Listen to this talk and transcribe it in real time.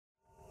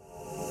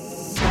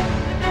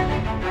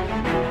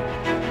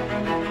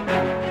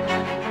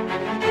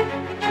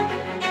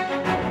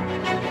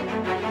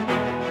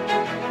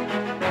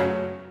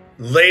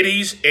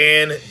Ladies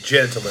and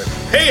gentlemen,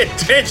 pay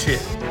attention.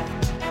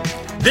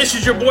 This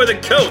is your boy, the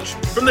coach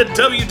from the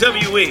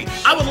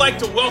WWE. I would like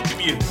to welcome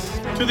you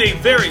to the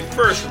very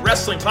first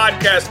wrestling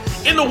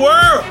podcast in the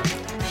world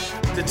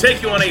to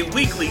take you on a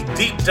weekly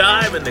deep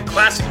dive into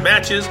classic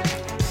matches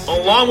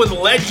along with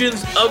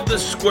legends of the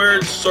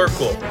squared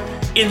circle.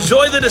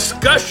 Enjoy the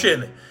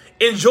discussion.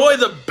 Enjoy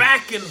the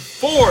back and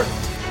forth.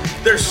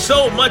 There's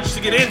so much to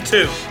get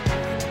into.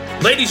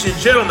 Ladies and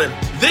gentlemen,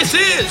 this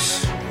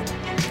is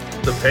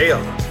the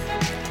payoff.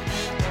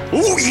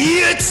 Oh,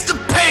 yeah, it's the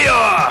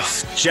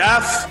payoff.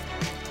 Jeff,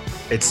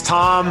 it's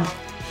Tom.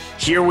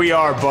 Here we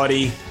are,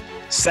 buddy.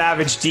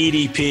 Savage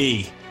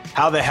DDP.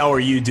 How the hell are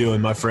you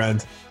doing, my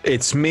friend?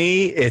 It's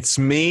me. It's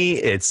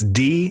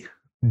DDP.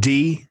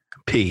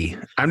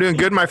 I'm doing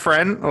good, my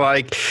friend.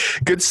 Like,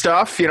 good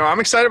stuff. I'm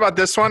excited about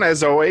this one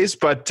as always,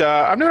 but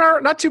I'm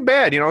doing not too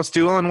bad. It's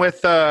dealing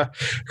with. Can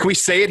we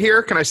say it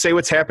here? Can I say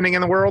what's happening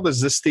in the world?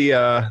 Is this the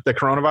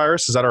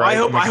coronavirus? Is that all right?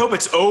 I hope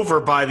it's over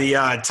by the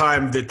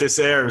time that this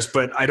airs,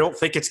 but I don't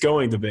think it's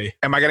going to be.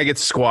 Am I going to get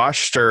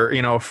squashed or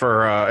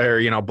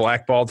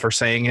blackballed for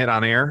saying it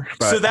on air?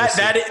 But so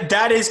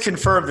that is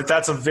confirmed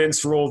that's a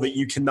Vince rule that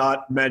you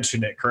cannot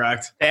mention it,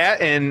 correct?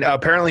 And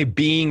apparently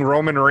being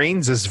Roman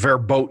Reigns is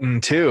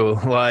verboten too.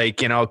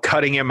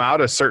 Cutting him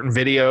out of certain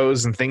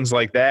videos and things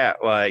like that,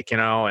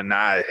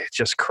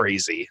 just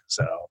crazy.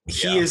 So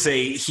he is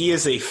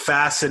a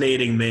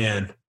fascinating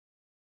man.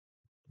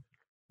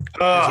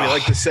 As we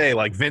like to say,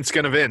 like Vince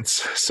gonna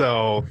Vince.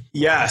 So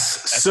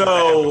yes.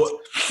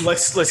 So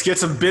let's get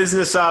some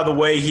business out of the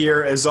way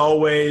here. As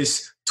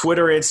always,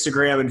 Twitter,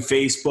 Instagram, and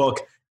Facebook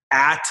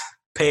at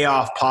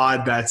Payoff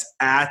Pod. That's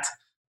at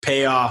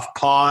Payoff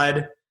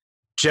Pod.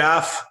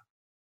 Jeff,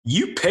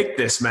 you picked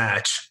this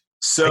match.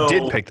 So I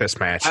did pick this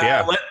match,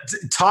 yeah.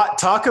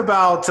 Talk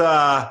about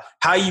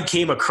how you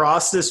came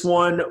across this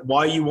one,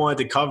 why you wanted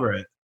to cover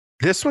it.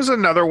 This was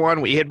another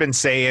one we had been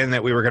saying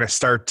that we were going to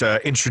start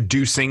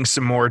introducing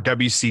some more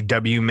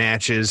WCW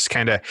matches,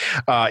 kind of,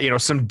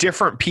 some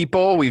different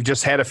people. We've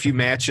just had a few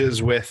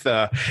matches with,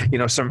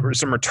 some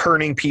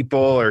returning people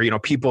or,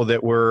 people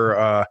that were,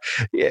 a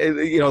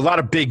lot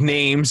of big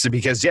names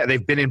because,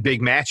 they've been in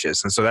big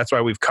matches. And so that's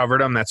why we've covered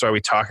them. That's why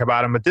we talk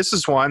about them. But this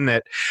is one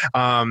that,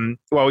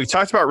 we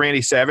talked about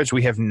Randy Savage.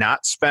 We have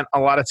not spent a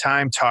lot of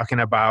time talking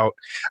about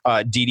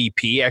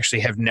DDP.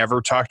 Actually have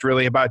never talked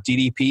really about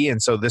DDP. And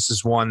so this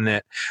is one that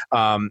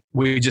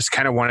we just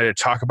kind of wanted to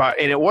talk about.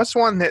 And it was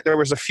one that there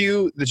was a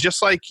few that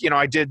just like,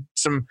 I did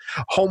some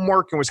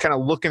homework and was kind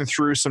of looking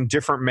through some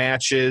different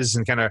matches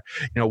and kind of,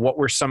 what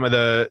were some of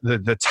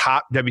the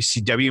top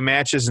WCW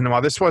matches. And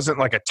while this wasn't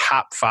like a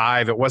top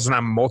 5, it wasn't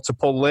on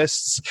multiple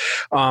lists.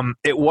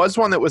 It was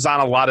one that was on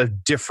a lot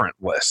of different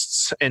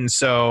lists. And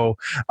so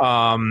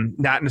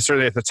not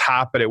necessarily at the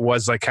top, but it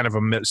was like kind of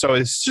so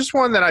it's just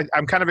one that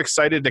I'm kind of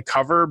excited to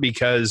cover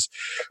because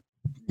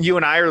you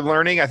and I are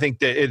learning. I think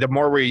that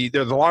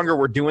the longer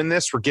we're doing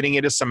this, we're getting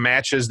into some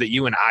matches that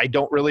you and I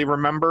don't really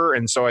remember.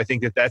 And so I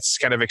think that's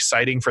kind of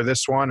exciting for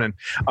this one. And,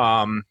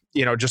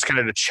 just kind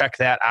of to check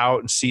that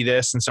out and see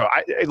this. And so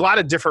a lot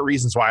of different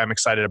reasons why I'm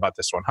excited about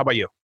this one. How about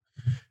you?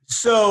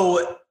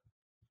 So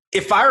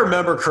if I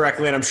remember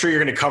correctly, and I'm sure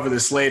you're going to cover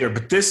this later,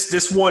 but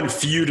this won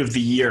Feud of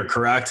the Year,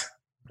 correct?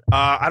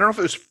 I don't know if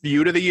it was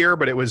Feud of the Year,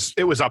 but it was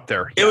up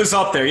there. It was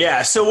up there,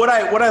 yeah. So what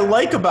I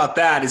like about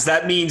that is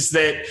that means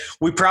that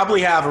we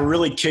probably have a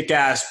really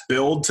kick-ass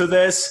build to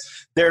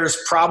this. There's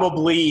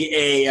probably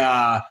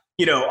a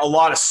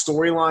lot of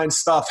storyline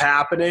stuff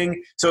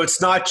happening. So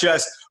it's not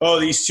just,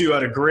 these two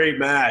had a great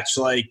match.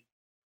 Like,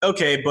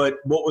 okay, but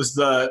what was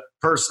the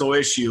personal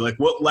issue? Like,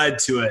 what led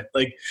to it?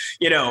 Like,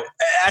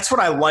 that's what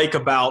I like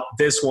about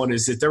this one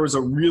is that there was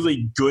a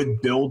really good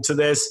build to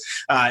this.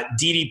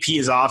 DDP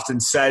has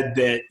often said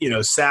that,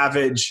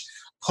 Savage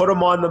put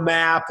him on the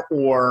map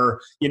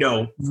or,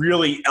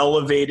 really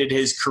elevated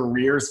his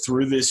career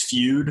through this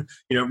feud,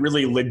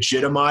 really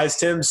legitimized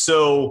him.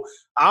 So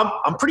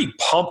I'm pretty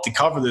pumped to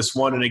cover this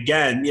one. And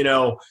again,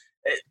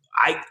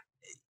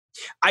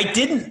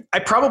 I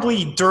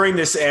probably during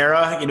this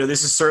era,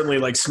 this is certainly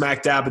like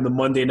smack dab in the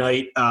Monday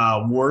Night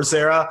Wars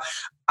era.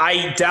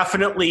 I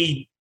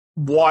definitely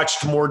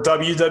watched more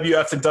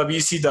WWF than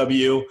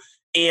WCW.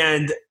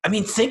 And I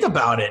mean, think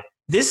about it.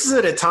 This is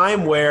at a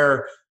time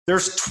where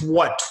there's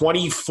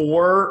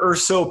 24 or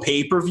so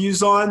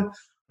pay-per-views on.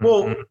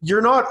 Well,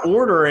 you're not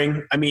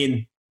ordering. I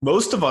mean,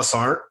 most of us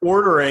aren't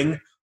ordering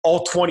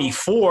all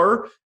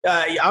 24.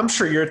 I'm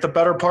sure you're at the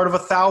better part of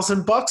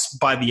 $1,000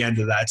 by the end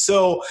of that.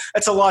 So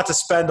that's a lot to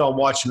spend on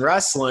watching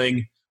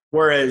wrestling.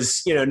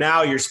 Whereas,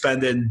 now you're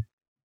spending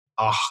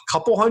a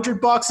couple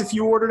 $100 if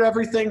you ordered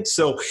everything.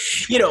 So,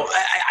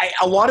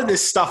 a lot of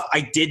this stuff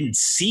I didn't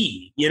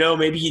see.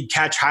 Maybe you'd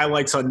catch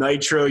highlights on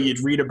Nitro, you'd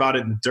read about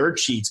it in dirt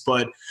sheets,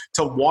 but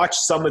to watch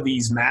some of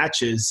these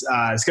matches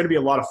is going to be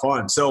a lot of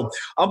fun. So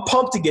I'm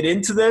pumped to get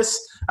into this.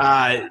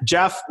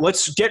 Jeff,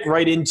 let's get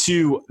right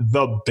into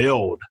the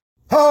build.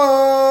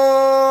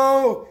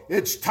 Oh,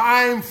 it's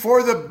time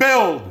for the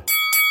build.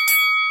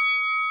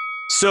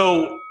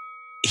 So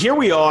here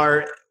we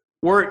are.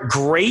 We're at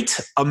Great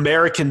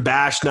American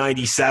Bash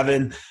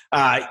 97.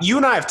 You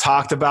and I have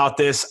talked about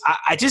this.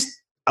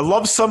 I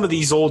love some of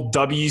these old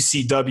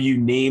WCW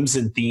names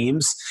and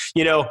themes.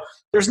 You know,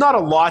 there's not a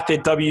lot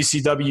that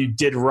WCW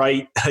did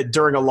right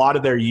during a lot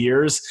of their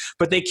years,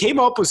 but they came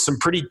up with some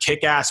pretty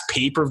kick-ass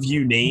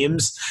pay-per-view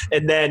names,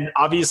 and then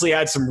obviously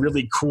had some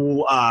really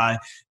cool,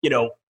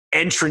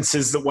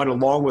 entrances that went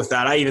along with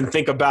that. I even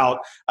think about,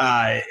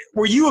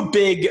 were you a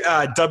big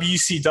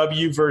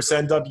WCW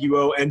versus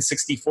NWO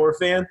N64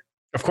 fan?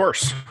 Of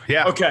course.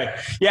 Yeah. Okay.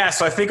 Yeah.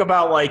 So I think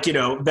about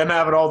them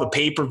having all the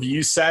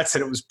pay-per-view sets,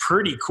 and it was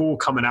pretty cool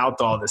coming out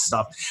to all this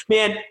stuff.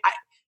 Man,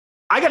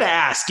 I got to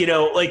ask,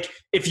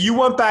 if you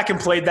went back and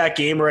played that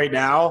game right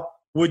now,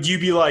 would you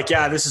be like,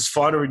 yeah, this is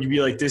fun? Or would you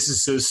be like, this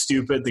is so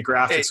stupid, the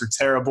graphics are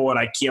terrible, and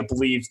I can't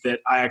believe that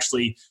I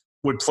actually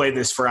would play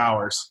this for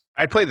hours?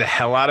 I'd play the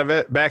hell out of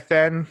it back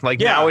then.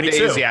 Nowadays,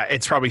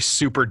 it's probably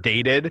super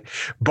dated,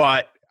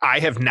 but I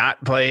have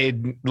not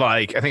played,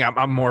 I think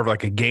I'm more of a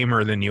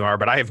gamer than you are,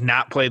 but I have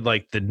not played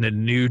the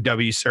new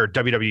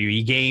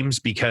WWE games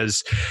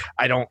because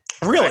I don't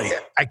really,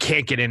 I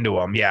can't get into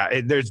them.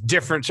 Yeah. There's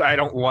difference. I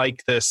don't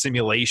like the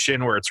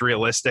simulation where it's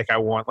realistic. I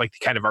want the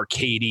kind of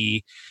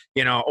arcadey,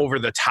 over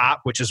the top,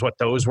 which is what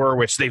those were,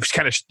 which they've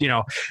kind of,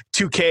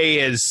 2K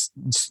has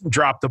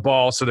dropped the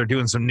ball. So they're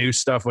doing some new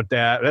stuff with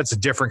that. That's a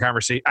different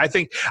conversation. I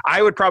think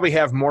I would probably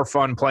have more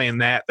fun playing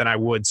that than I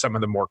would some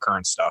of the more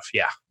current stuff.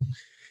 Yeah.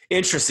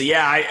 Interesting.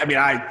 Yeah.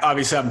 I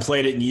obviously haven't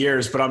played it in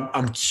years, but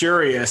I'm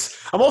curious.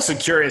 I'm also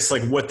curious,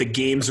 what the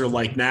games are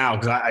like now,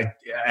 because I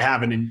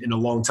haven't in a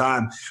long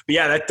time. But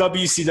yeah, that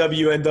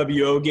WCW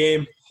NWO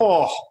game.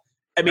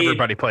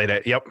 Everybody played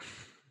it. Yep.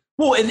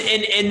 Well,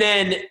 and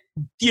then,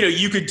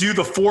 you could do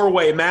the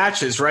 4-way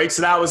matches, right?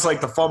 So that was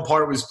the fun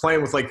part, was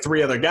playing with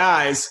 3 other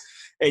guys,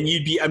 and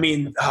you'd be,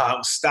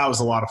 that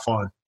was a lot of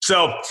fun.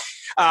 So,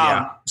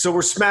 So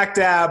we're smack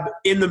dab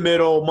in the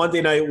middle,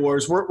 Monday Night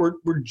Wars. We're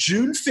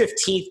June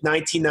 15th,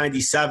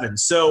 1997.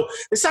 So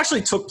this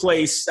actually took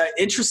place,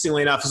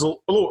 interestingly enough, is a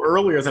little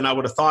earlier than I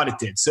would have thought it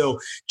did. So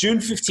June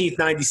 15th,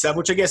 97,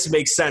 which I guess it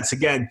makes sense.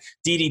 Again,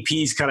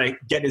 DDP's kind of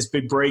getting his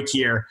big break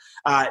here.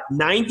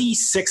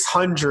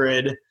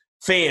 9,600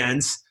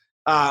 fans.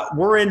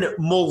 We're in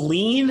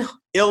Moline,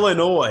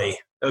 Illinois,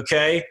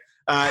 okay?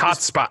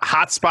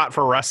 Hot spot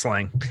for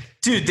wrestling.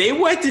 Dude, they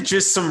went to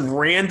just some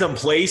random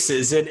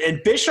places, and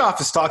Bischoff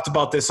has talked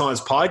about this on his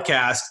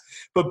podcast,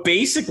 but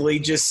basically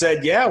just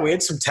said, yeah, we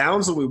had some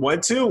towns that we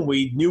went to, and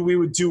we knew we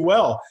would do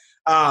well.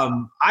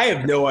 I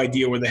have no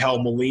idea where the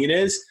hell Moline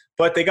is,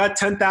 but they got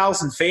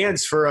 10,000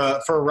 fans for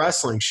a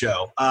wrestling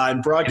show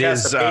and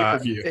broadcast a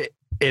pay-per-view.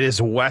 It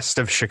is west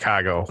of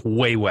Chicago,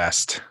 way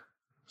west.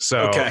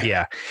 So,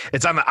 Yeah,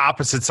 it's on the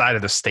opposite side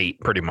of the state,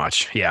 pretty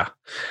much. Yeah.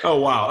 Oh,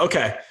 wow.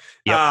 Okay.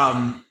 Yep.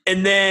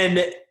 And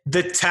then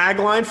the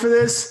tagline for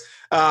this,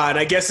 and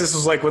I guess this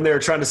was when they were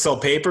trying to sell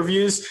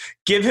pay-per-views,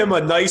 give him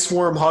a nice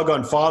warm hug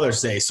on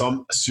Father's Day. So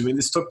I'm assuming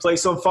this took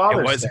place on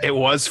Father's Day. It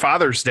was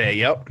Father's Day.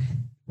 Yep.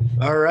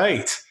 All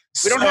right.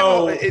 We don't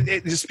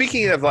have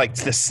speaking of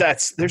the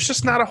sets, there's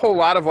just not a whole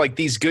lot of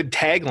these good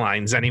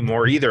taglines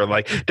anymore either.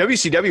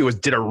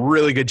 WCW did a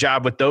really good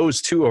job with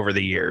those too over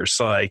the years.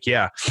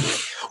 Yeah.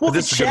 Well,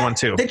 this is a good one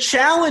too. The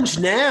challenge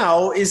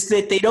now is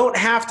that they don't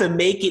have to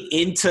make it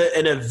into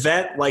an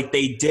event like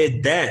they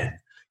did then.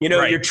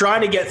 Right. You're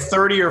trying to get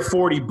 $30 or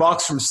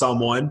 $40 from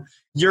someone.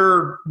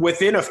 You're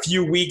within a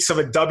few weeks of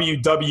a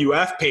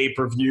WWF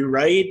pay-per-view,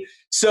 right?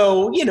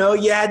 So, you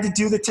had to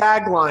do the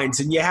taglines,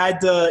 and you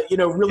had to,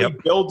 really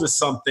build to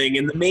something,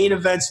 and the main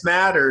events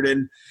mattered.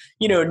 And,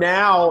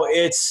 now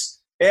it's,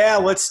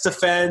 let's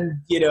defend,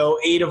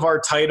 8 of our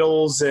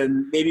titles,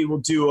 and maybe we'll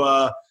do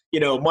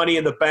Money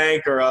in the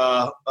Bank or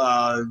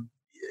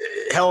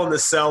Hell in the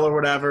Cell or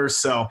whatever.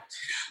 So,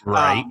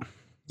 right.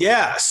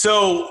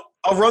 So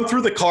I'll run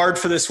through the card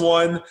for this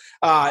one.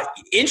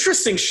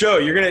 Interesting show.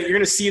 You're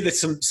gonna see that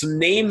some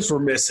names were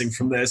missing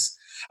from this.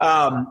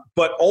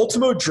 But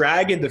Ultimo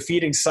Dragon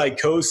defeating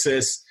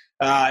Psychosis.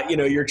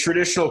 Your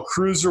traditional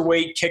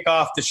cruiserweight kick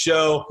off the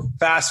show,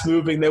 fast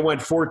moving. They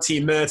went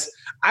 14 minutes.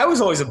 I was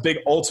always a big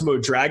Ultimo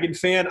Dragon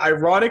fan.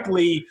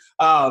 Ironically,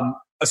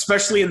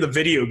 especially in the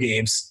video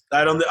games.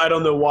 I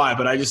don't know why,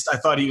 but I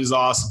thought he was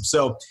awesome.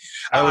 So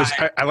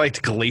I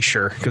liked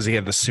Glacier because he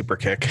had the super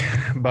kick.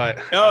 But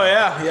good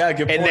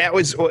point. And that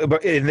was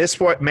in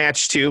this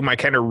match too. My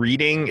kind of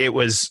reading, it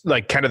was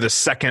kind of the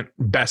second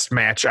best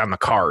match on the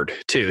card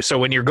too. So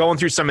when you're going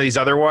through some of these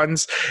other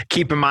ones,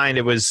 keep in mind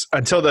it was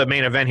until the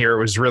main event here.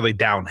 It was really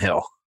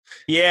downhill.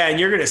 Yeah, and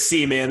you're going to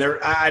see, man.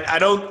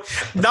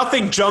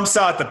 Nothing jumps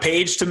out the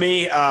page to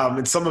me,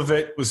 and some of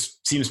it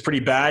seems pretty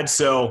bad.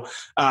 So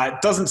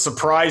it doesn't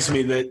surprise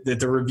me that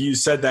the review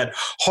said that.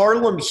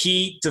 Harlem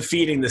Heat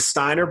defeating the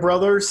Steiner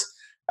brothers,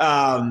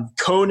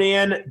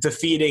 Conan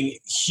defeating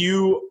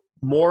Hugh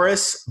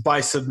Morris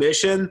by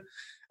submission,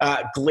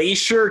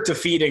 Glacier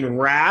defeating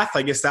Wrath.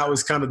 I guess that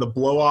was kind of the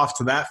blow off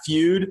to that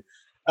feud.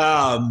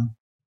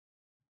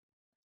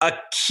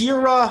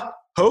 Akira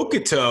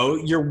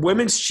Hokuto, your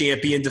women's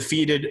champion,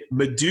 defeated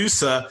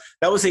Medusa.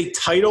 That was a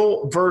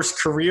title versus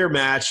career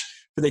match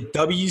for the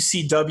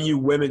WCW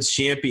Women's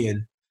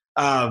Champion.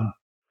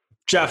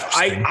 Jeff,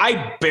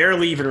 I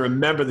barely even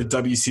remember the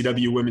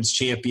WCW Women's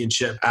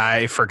Championship.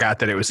 I forgot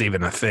that it was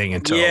even a thing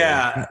until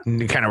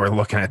you kind of were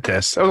looking at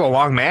this. It was a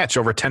long match,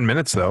 over 10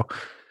 minutes, though.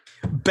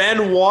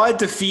 Benoit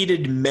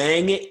defeated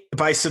Meng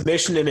by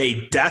submission in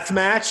a death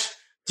match.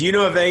 Do you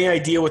have any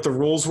idea what the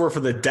rules were for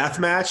the death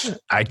match?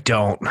 I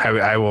don't.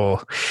 I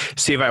will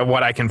see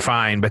what I can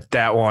find, but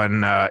that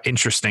one,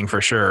 interesting for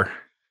sure.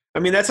 I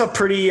mean, that's a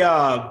pretty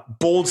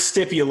bold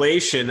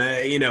stipulation.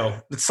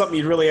 It's something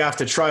you'd really have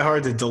to try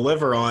hard to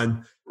deliver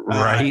on.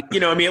 Right.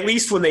 At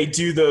least when they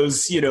do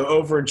those,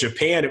 over in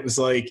Japan, it was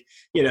like,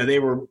 they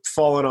were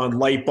falling on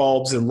light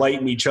bulbs and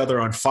lighting each other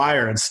on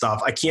fire and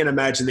stuff. I can't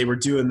imagine they were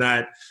doing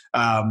that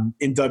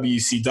in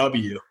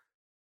WCW.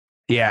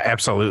 Yeah,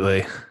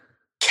 absolutely.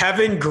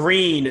 Kevin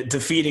Green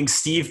defeating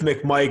Steve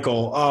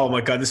McMichael. Oh, my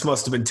God, this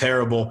must have been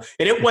terrible.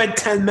 And it went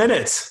 10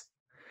 minutes.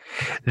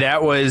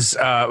 That was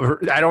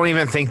I don't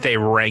even think they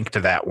ranked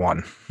that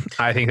one.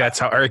 I think that's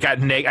how or it got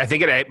I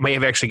think it may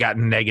have actually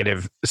gotten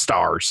negative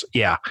stars.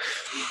 Yeah.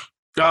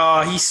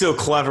 Oh, he's so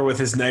clever with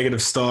his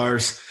negative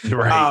stars.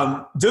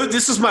 Right. Dude,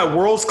 this is my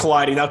worlds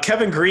colliding. Now,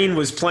 Kevin Green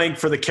was playing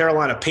for the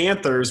Carolina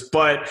Panthers,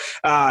 but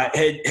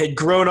had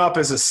grown up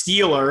as a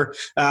Steeler,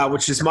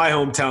 which is my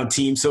hometown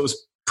team. So it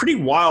was pretty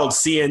wild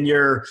seeing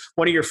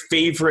one of your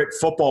favorite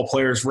football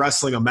players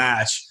wrestling a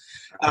match.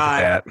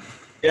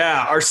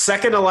 Yeah, our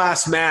second to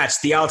last match,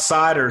 the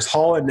Outsiders,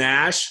 Hall and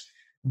Nash,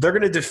 they're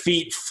going to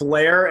defeat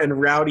Flair and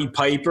Rowdy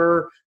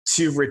Piper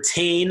to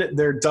retain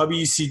their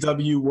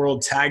WCW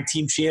World Tag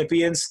Team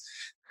Champions.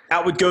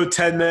 That would go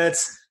 10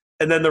 minutes.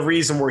 And then the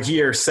reason we're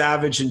here,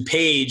 Savage and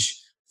Page,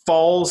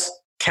 Falls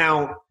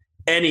Count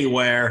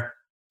Anywhere.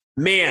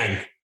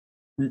 Man,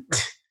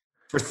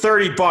 for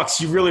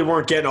 $30, you really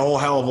weren't getting a whole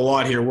hell of a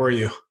lot here, were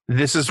you?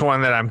 This is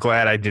one that I'm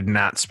glad I did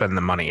not spend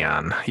the money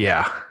on.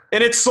 Yeah.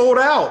 And it's sold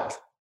out.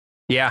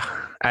 Yeah,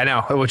 I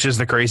know, which is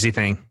the crazy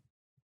thing.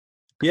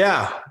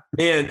 Yeah,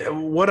 man,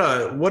 what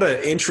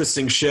a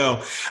interesting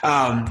show.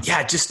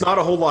 Just not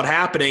a whole lot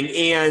happening.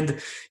 And,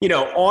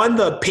 on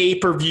the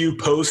pay-per-view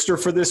poster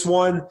for this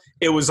one,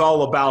 it was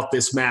all about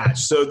this match.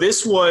 So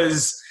this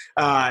was,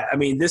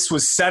 this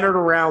was centered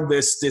around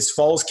this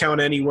Falls Count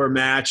Anywhere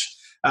match.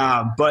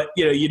 But,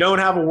 you don't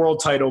have a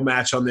world title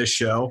match on this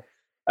show.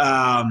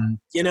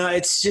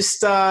 It's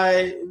just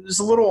it was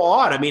a little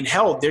odd. I mean,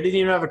 hell, they didn't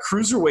even have a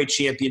cruiserweight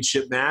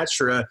championship match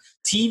or a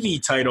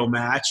TV title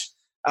match.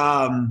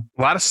 A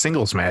lot of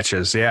singles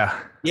matches, yeah.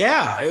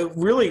 Yeah,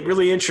 really,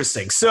 really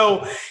interesting.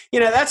 So,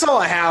 that's all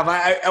I have.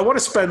 I want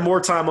to spend more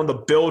time on the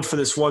build for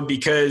this one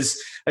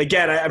because,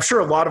 again, I'm sure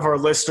a lot of our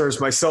listeners,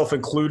 myself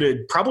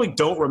included, probably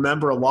don't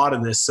remember a lot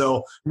of this. So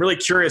I'm really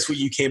curious what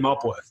you came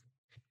up with.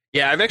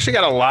 Yeah, I've actually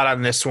got a lot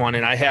on this one,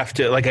 and I have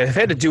to, like I've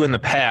had to do in the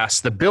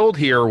past. The build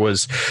here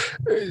was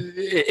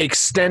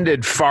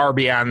extended far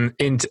beyond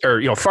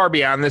far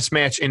beyond this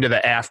match into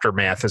the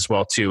aftermath as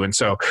well too. And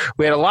so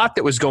we had a lot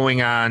that was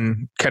going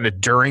on kind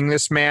of during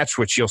this match,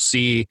 which you'll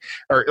see,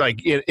 or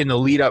like in the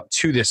lead up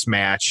to this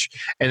match,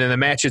 and then the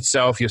match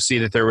itself, you'll see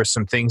that there was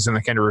some things in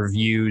the kind of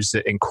reviews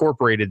that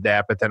incorporated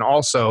that, but then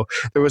also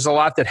there was a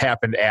lot that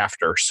happened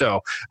after.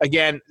 So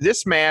again,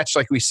 this match,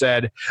 like we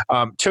said,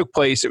 took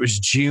place. It was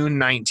June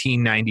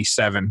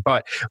 1997,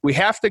 but we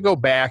have to go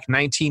back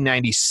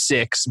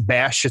 1996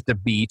 Bash at the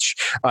Beach.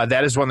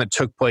 That is one that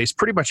took place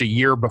pretty much a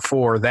year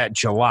before that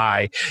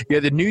July. You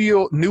had the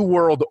New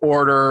World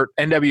Order,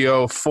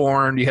 NWO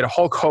formed. You had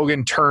Hulk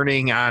Hogan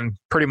turning on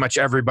pretty much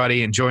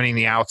everybody and joining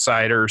the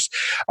Outsiders,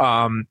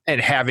 and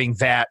having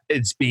that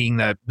as being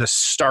the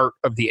start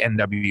of the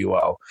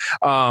NWO.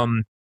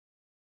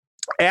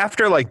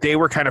 After they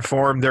were kind of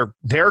formed,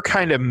 their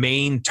kind of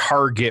main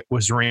target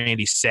was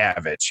Randy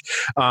Savage.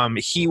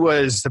 He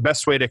was, the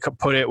best way to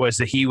put it was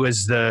that he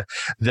was the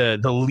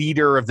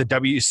leader of the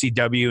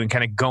WCW and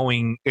kind of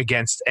going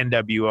against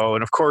NWO.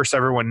 And of course,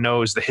 everyone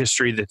knows the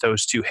history that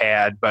those two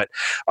had. But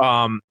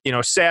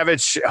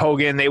Savage,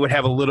 Hogan, they would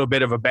have a little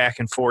bit of a back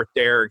and forth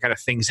there, kind of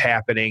things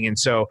happening. And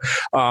so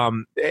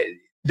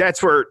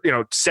that's where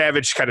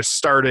Savage kind of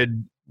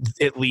started,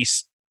 at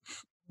least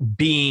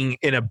being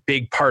in a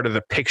big part of the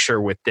picture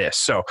with this.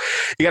 So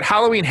you got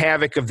Halloween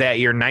Havoc of that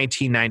year,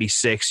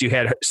 1996. You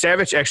had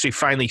Savage actually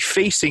finally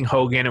facing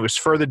Hogan. It was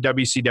for the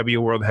WCW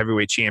World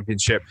Heavyweight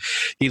Championship.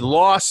 He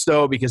lost,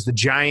 though, because the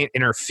Giant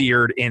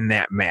interfered in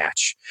that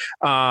match.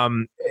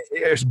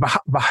 There's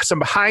some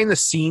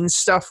behind-the-scenes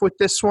stuff with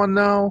this one,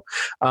 though.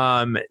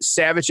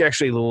 Savage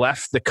actually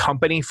left the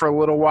company for a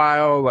little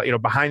while.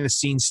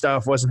 Behind-the-scenes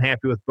stuff, wasn't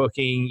happy with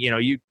booking.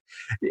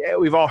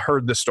 we've all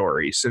heard the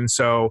stories. And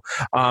so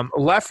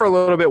left for a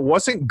little bit,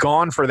 wasn't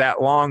gone for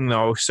that long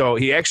though. So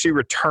he actually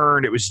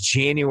returned. It was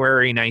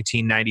January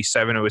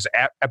 1997. It was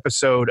an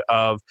episode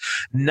of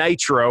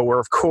Nitro, where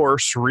of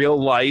course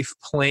real life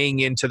playing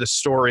into the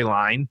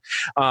storyline,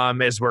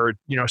 as we're,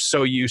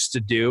 so used to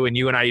do. And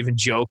you and I even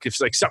joke, if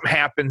like something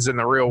happens in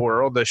the real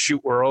world, the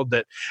shoot world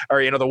that,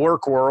 or, the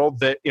work world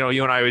that,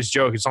 you and I always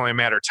joke, it's only a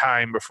matter of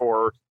time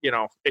before,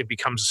 it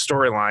becomes a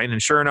storyline.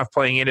 And sure enough,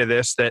 playing into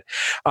this, that,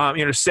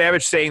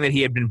 Savage saying that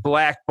he had been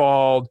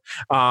blackballed,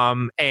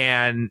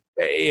 and,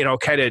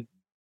 kind of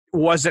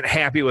wasn't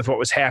happy with what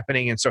was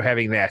happening. And so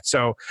having that.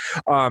 So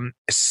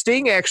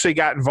Sting actually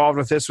got involved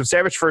with this. When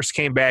Savage first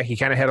came back, he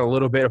kind of had a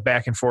little bit of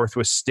back and forth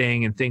with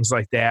Sting and things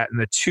like that.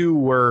 And the two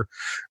were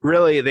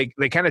really,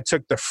 they kind of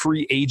took the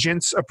free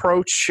agents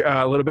approach,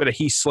 a little bit of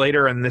Heath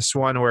Slater in this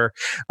one, where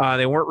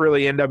they weren't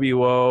really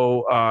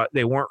NWO.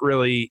 They weren't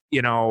really,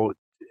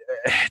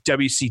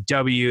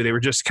 WCW. They were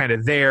just kind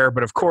of there.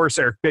 But of course,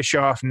 Eric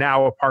Bischoff,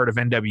 now a part of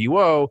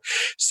NWO,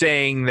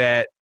 saying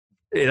that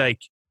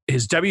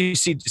his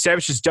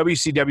Savage's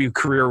WCW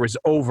career was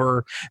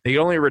over. The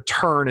only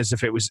return is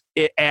if it was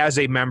as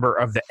a member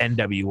of the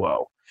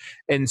NWO.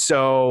 And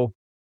so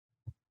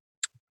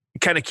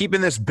kind of keeping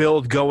this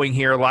build going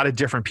here, a lot of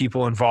different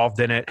people involved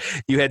in it.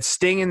 You had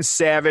Sting and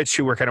Savage,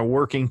 who were kind of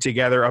working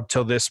together up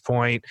till this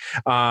point.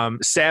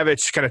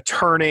 Savage kind of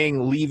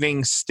turning,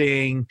 leaving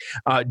Sting,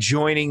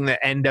 joining the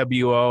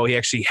NWO. He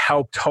actually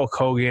helped Hulk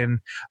Hogan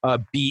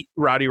beat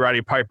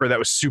Roddy Piper. That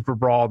was Super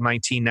Brawl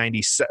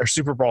 1997 or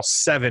Super Brawl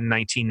 7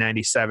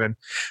 1997.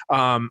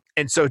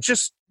 And so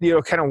just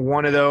kind of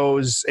one of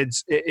those,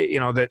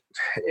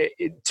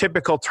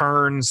 typical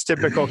turns,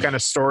 typical kind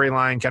of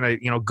storyline, kind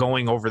of,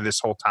 going over this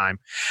whole time.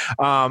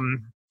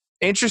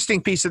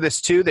 Interesting piece of this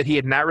too, that he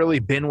had not really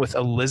been with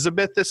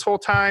Elizabeth this whole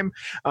time.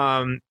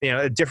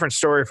 A different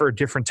story for a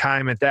different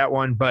time at that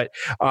one, but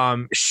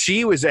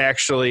she was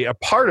actually a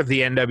part of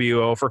the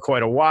NWO for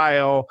quite a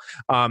while,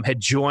 had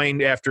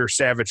joined after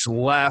Savage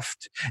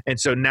left. And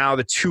so now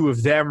the two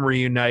of them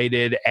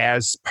reunited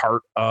as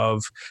part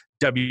of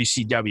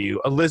WCW.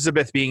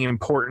 Elizabeth being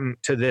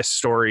important to this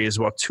story as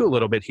well too, a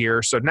little bit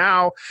here. So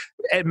now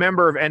a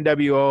member of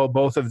NWO,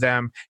 both of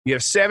them. You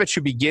have Savage, who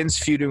begins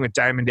feuding with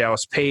Diamond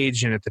Dallas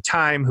Page, and at the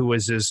time who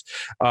was his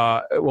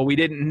we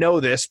didn't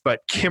know this, but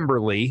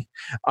Kimberly,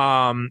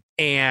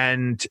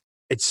 and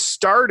it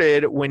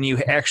started when you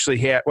actually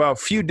had a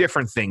few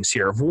different things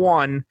here.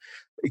 One,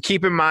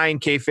 keep in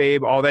mind,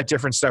 kayfabe, all that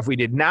different stuff. We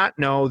did not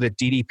know that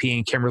DDP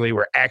and Kimberly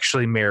were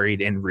actually married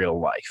in real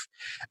life.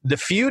 The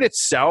feud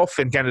itself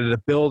and kind of the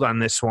build on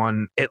this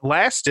one, it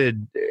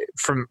lasted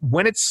from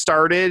when it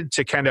started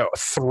to kind of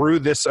through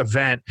this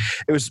event.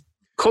 It was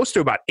close to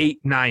about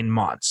 8-9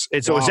 months.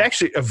 And so It was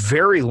actually a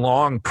very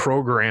long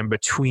program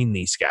between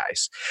these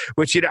guys,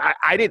 which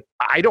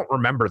I don't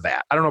remember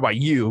that. I don't know about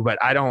you, but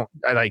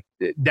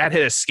that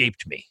had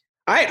escaped me.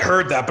 I had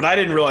heard that, but I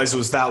didn't realize it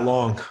was that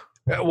long.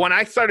 When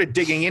I started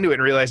digging into it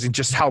and realizing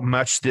just how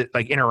much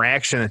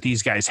interaction that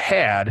these guys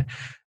had,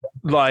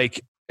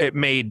 it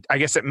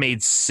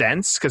made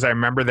sense, because I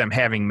remember them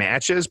having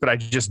matches, but I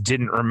just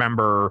didn't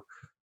remember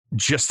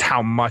just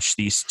how much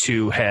these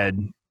two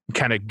had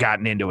kind of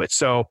gotten into it.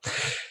 So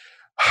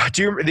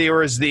there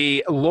was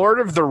the Lord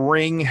of the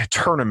Ring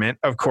tournament,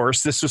 of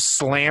course. This was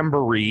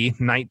Slamboree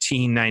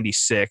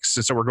 1996.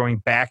 So we're going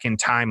back in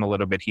time a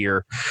little bit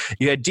here.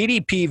 You had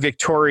DDP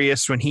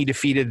victorious when he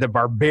defeated the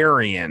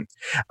Barbarian.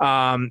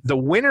 The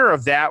winner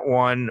of that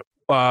one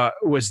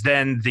was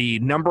then the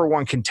number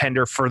one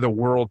contender for the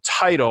world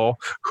title,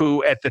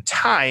 who at the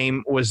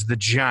time was the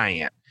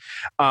Giant.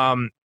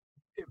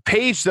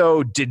 Page,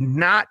 though, did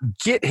not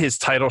get his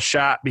title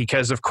shot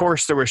because, of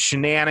course, there were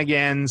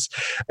shenanigans.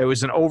 It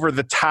was an over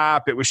the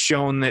top. It was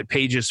shown that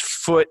Page's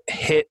foot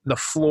hit the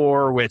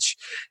floor, which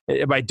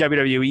by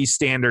WWE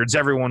standards,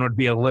 everyone would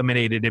be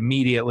eliminated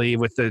immediately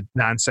with the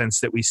nonsense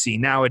that we see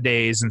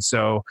nowadays. And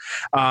so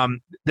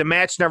the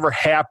match never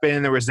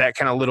happened. There was that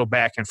kind of little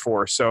back and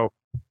forth. So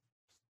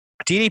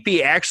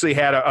DDP actually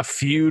had a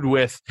feud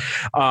with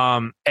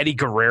Eddie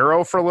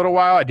Guerrero for a little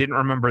while. I didn't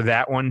remember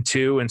that one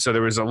too. And so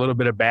there was a little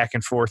bit of back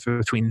and forth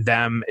between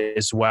them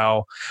as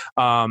well.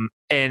 And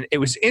it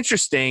was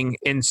interesting.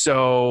 And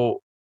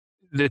so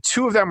the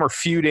two of them were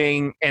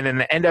feuding, and then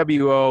the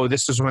NWO,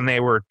 this was when they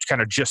were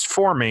kind of just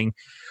forming.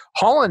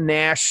 Hall and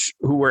Nash,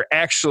 who were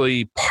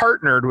actually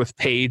partnered with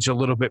Page a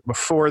little bit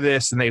before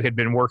this, and they had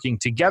been working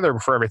together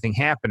before everything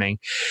happening,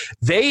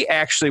 they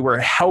actually were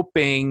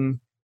helping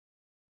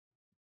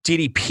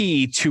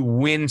DDP to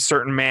win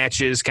certain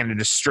matches, kind of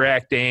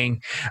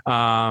distracting,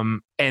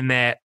 and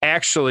that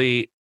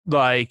actually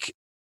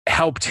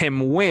helped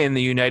him win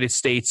the United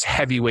States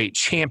Heavyweight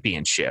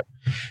Championship.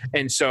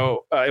 And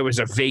so it was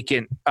a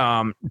vacant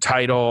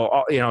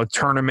title,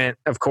 tournament,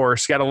 of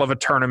course, got to love a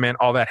tournament,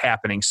 all that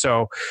happening.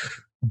 So,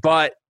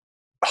 but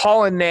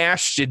Hall and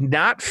Nash did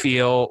not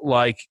feel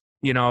like,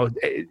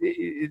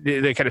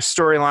 the kind of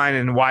storyline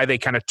and why they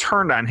kind of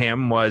turned on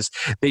him was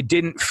they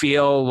didn't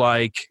feel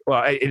like,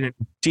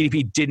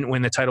 DDP didn't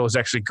win the title. It was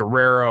actually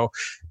Guerrero.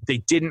 They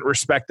didn't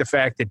respect the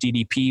fact that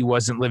DDP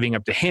wasn't living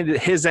up to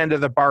his end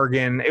of the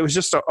bargain. It was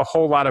just a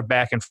whole lot of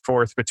back and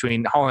forth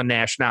between Hall and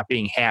Nash not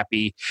being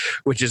happy,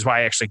 which is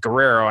why actually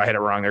Guerrero, I had it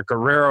wrong there.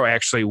 Guerrero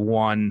actually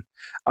won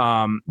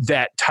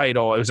that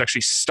title. It was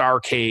actually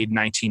Starrcade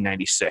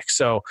 1996.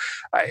 So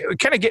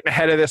kind of getting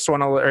ahead of this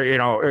one,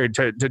 or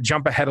to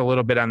jump ahead a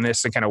little bit on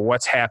this and kind of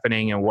what's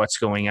happening and what's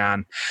going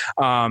on,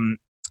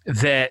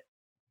 that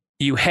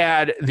you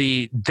had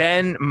the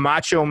then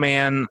Macho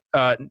Man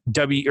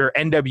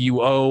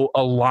NWO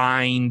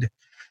aligned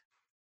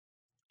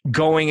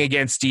going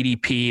against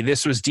DDP.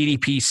 This was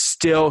DDP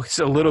still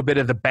a little bit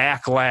of the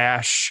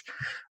backlash,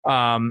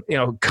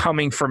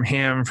 coming from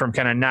him, from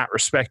kind of not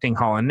respecting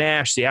Hall and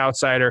Nash, the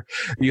outsider.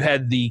 You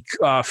had the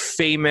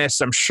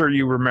famous, I'm sure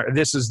you remember,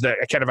 this is the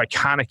kind of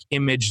iconic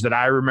image that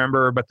I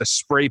remember, but the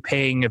spray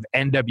painting of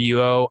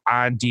NWO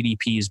on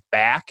DDP's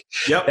back.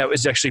 Yep. That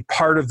was actually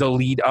part of the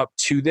lead up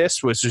to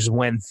this, which is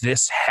when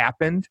this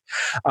happened.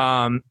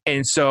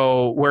 And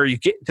so where you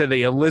get to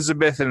the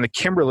Elizabeth and the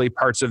Kimberly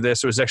parts of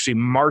this, it was actually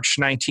March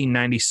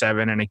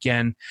 1997. And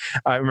again,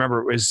 I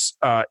remember it was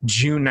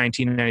June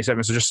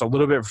 1997, so just a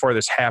little bit before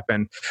this happened.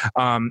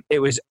 It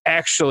was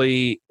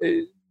actually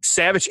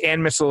Savage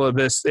and Miss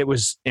Elizabeth. It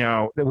was,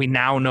 we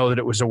now know that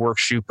it was a work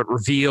shoot, but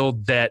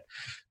revealed that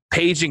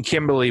Paige and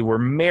Kimberly were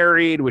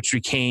married, which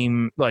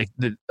became like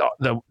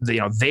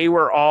they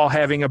were all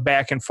having a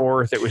back and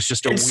forth. It was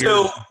just a weird.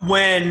 So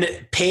when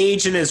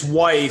Paige and his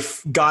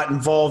wife got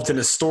involved in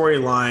a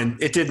storyline,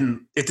 it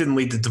didn't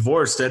lead to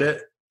divorce, did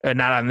it?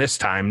 Not on this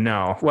time,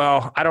 no.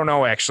 Well, I don't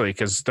know actually,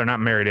 because they're not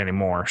married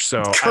anymore.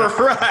 So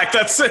correct.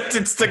 That's it.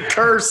 It's the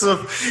curse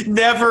of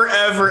never,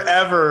 ever,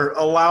 ever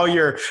allow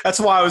your. That's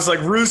why I was like,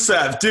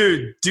 Rusev,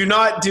 dude, do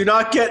not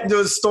get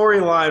into a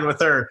storyline with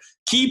her.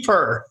 Keep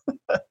her.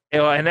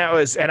 And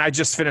I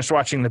just finished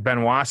watching the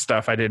Benoit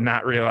stuff. I did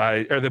not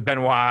realize, or the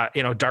Benoit,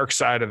 Dark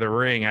Side of the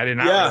Ring. I did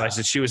not realize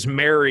that she was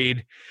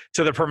married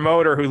to the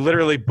promoter who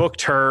literally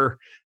booked her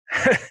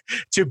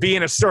to be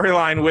in a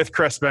storyline with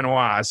Chris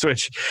Benoit,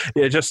 which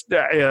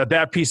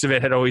that piece of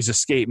it had always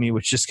escaped me,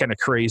 which is just kind of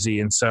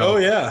crazy. And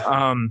so,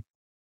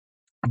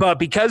 but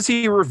because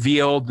he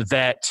revealed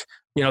that,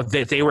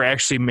 that they were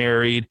actually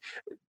married,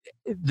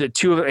 the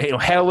two of them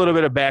had a little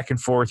bit of back and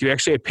forth. You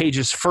actually had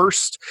Paige's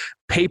first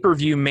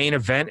pay-per-view main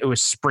event. It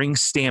was Spring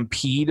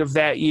Stampede of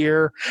that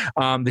year.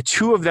 The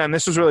two of them,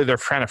 this was really their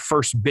kind of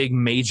first big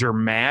major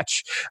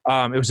match.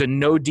 It was a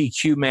no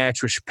DQ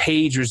match, which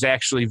Paige was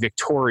actually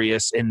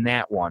victorious in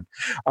that one.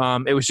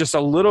 It was just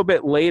a little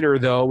bit later,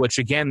 though, which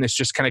again, this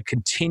just kind of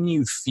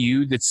continued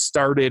feud that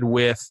started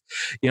with,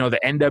 the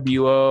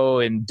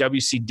NWO and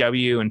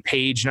WCW and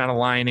Paige not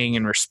aligning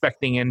and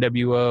respecting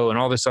NWO and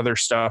all this other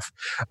stuff.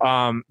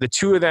 The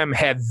two of them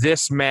had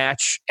this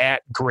match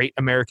at Great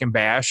American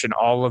Bash, and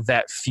all of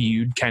that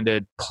feud kind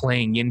of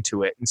playing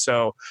into it. And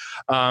so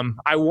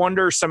I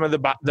wonder some of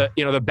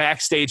the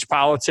backstage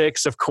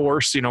politics, of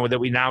course, that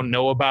we now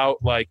know about,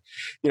 like,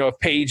 if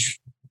Paige,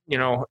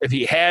 if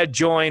he had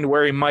joined,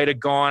 where he might have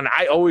gone.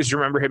 I always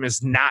remember him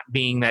as not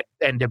being that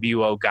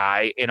NWO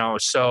guy,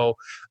 so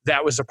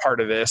that was a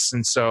part of this.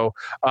 And so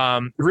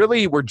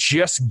really we're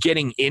just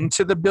getting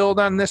into the build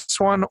on this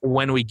one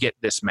when we get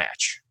this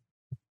match.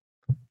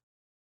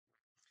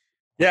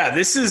 Yeah,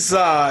 this is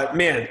a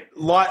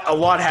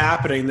lot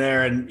happening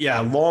there, and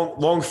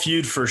long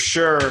feud for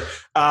sure.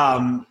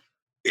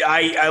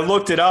 I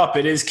looked it up;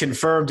 it is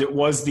confirmed. It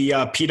was the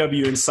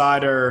PW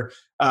Insider,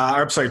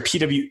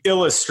 PW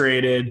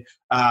Illustrated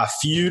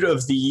feud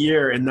of the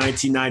year in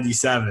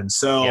 1997.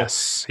 So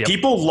yes, yep.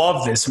 People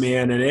love this,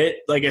 man, and it,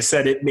 like I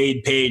said, it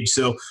made Paige.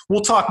 So we'll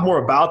talk more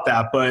about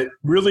that, but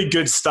really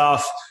good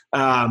stuff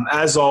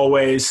as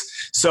always.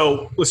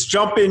 So let's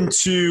jump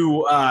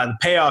into the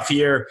payoff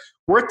here.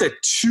 We're at the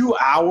 2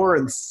 hour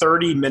and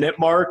 30 minute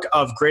mark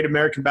of Great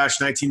American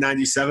Bash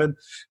 1997.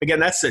 Again,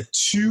 that's the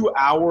 2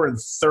 hour and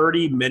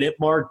 30 minute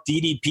mark.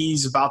 DDP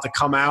is about to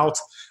come out.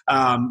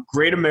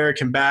 Great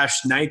American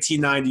Bash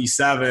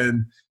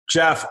 1997.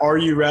 Jeff, are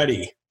you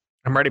ready?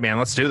 I'm ready, man.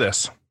 Let's do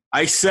this.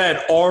 I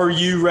said, are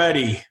you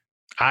ready?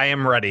 I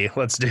am ready.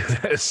 Let's do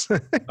this.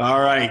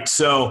 All right.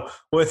 So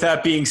with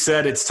that being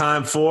said, it's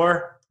time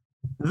for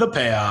the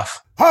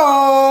payoff.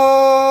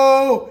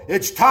 Ho!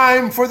 It's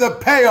time for the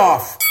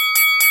payoff.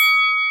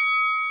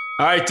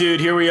 All right, dude,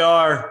 here we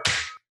are.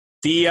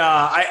 The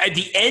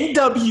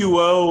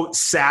NWO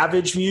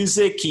Savage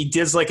music, he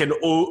does like an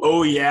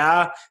oh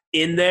yeah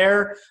in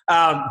there.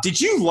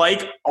 Did you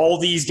like all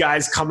these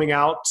guys coming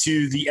out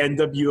to the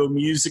NWO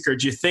music, or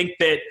do you think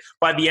that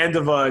by the end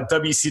of a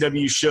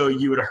WCW show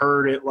you would have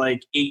heard it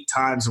like 8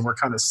 times and we're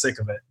kind of sick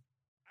of it?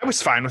 I was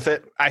fine with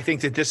it. I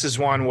think that this is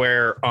one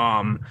where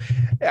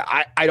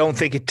I don't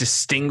think it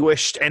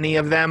distinguished any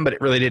of them, but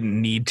it really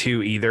didn't need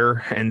to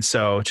either. And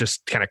so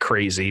just kind of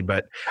crazy,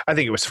 but I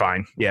think it was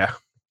fine. Yeah.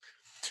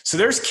 So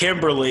there's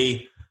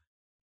Kimberly.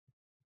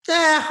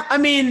 I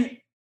mean,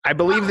 I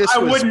believe this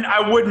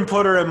I wouldn't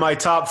put her in my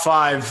top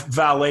 5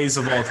 valets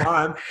of all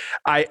time.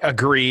 I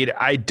agreed.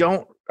 I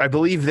don't I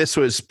believe this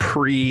was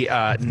pre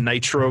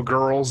Nitro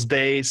Girls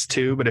days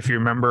too. But if you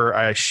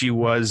remember, she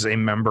was a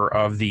member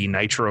of the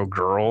Nitro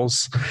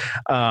Girls.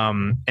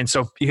 And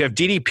so you have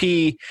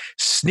DDP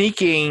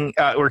sneaking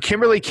where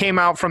Kimberly came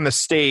out from the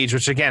stage,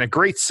 which again, a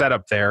great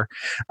setup there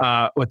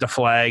with the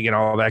flag and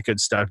all that good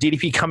stuff.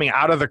 DDP coming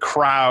out of the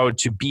crowd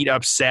to beat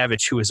up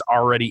Savage, who is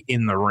already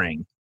in the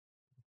ring.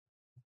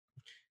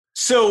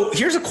 So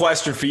here's a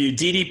question for you.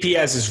 DDP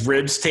has his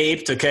ribs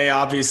taped, okay,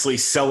 obviously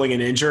selling an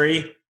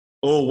injury.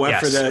 Went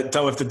for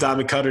if the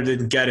Diamond Cutter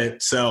didn't get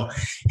it. So,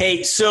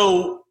 hey,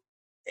 so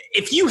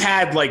if you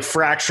had like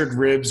fractured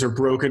ribs or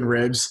broken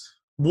ribs,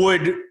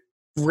 would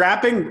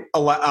wrapping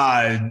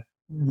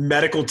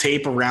medical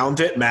tape around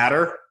it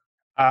matter?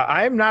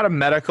 I am not a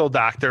medical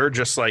doctor,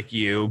 just like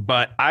you,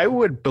 but I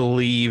would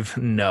believe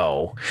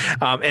no.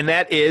 And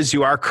that is,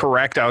 you are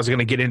correct. I was going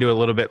to get into it a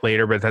little bit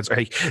later, but that's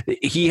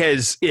he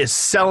is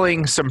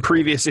selling some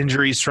previous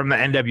injuries from the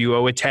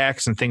NWO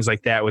attacks and things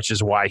like that, which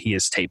is why he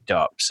is taped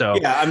up. So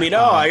yeah, I mean,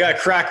 I got a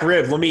cracked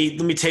rib. Let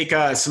me take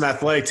some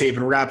athletic tape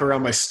and wrap it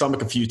around my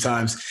stomach a few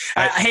times.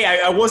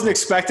 I wasn't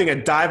expecting a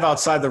dive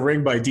outside the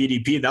ring by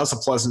DDP. That was a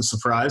pleasant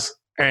surprise.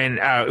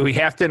 And we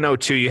have to know,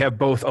 too, you have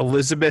both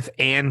Elizabeth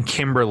and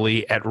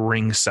Kimberly at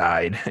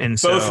ringside. And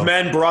both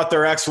men brought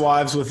their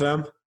ex-wives with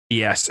them?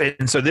 Yes.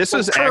 And so this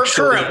was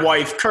current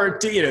wife.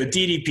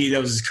 DDP, that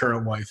was his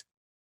current wife.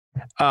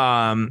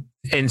 And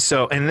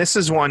this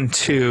is one,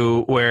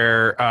 too,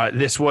 where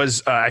this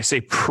was, I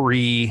say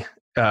pre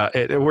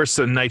it was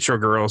the Nitro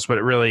Girls, but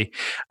it really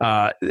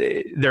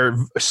their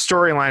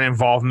storyline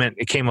involvement,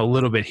 it came a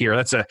little bit here.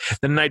 That's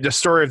the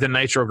story of the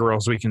Nitro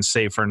Girls we can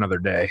save for another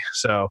day.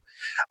 So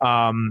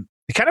kind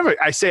of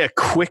I say a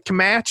quick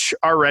match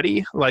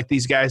already. Like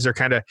these guys are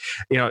kind of,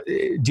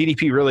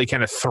 DDP really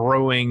kind of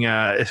throwing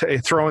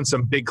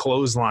some big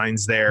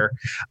clotheslines there,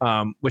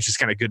 which is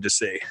kind of good to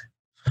see.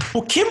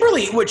 Well,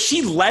 Kimberly,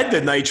 she led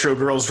the Nitro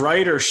Girls,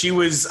 right? Or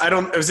was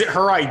it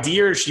her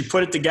idea, or she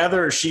put it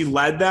together, or she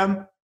led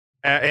them?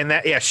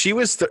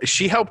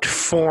 She helped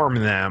form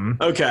them.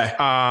 Okay.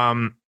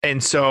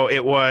 And so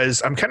it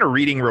was, I'm kind of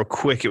reading real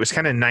quick. It was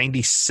kind of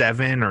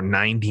 97 or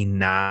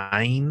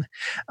 99.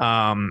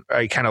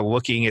 I kind of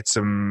looking at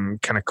some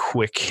kind of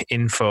quick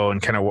info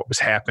and kind of what was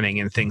happening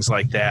and things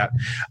like that.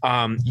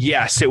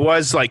 Yes, it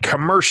was like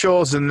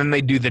commercials, and then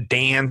they do the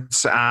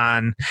dance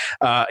on,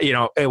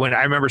 when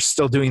I remember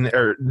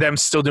them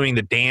still doing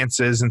the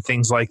dances and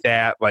things like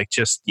that. Like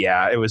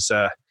it was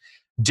a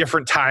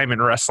different time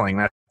in wrestling.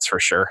 That's for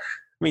sure.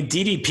 I mean,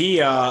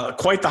 DDP,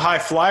 quite the high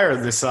flyer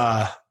this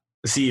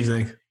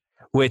evening.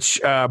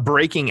 Which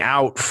breaking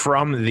out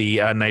from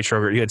the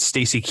Nitro, you had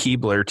Stacy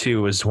Keibler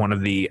too, was one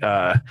of the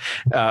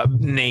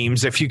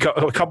names. If you go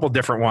a couple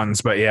different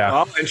ones, but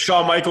yeah. And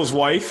Shawn Michaels'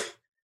 wife.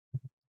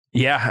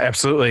 Yeah,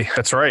 absolutely.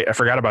 That's right. I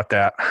forgot about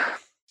that.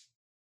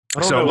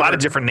 So a lot of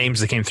different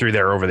names that came through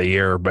there over the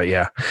year, but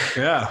yeah.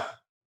 Yeah.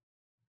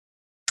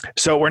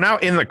 So we're now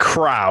in the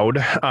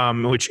crowd,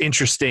 which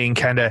interesting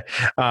kind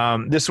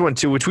of this one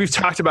too, which we've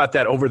talked about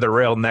that over the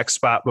rail neck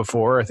spot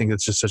before. I think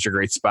it's just such a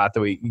great spot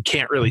that we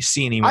can't really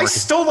see anymore. I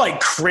still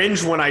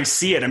cringe when I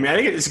see it. I mean, I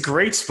think it's a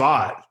great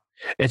spot.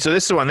 And so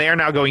this is when they are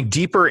now going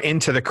deeper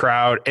into the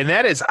crowd. And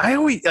that is, I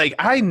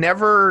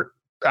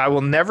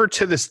will never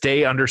to this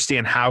day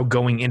understand how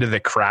going into the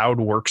crowd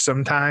works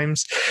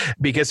sometimes,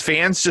 because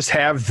fans just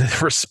have the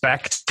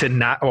respect to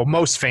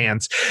most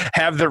fans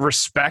have the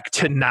respect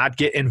to not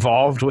get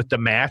involved with the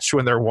match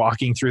when they're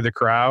walking through the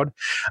crowd.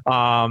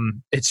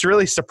 It's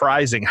really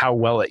surprising how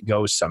well it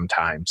goes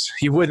sometimes.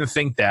 You wouldn't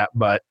think that,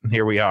 but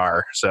here we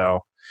are.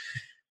 So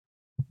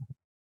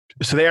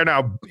they are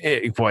now,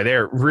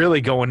 they're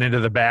really going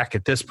into the back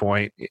at this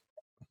point.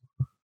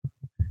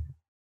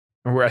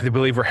 I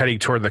believe we're heading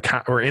toward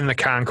we're in the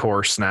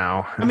concourse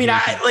now. I mean,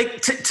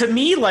 to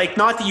me, not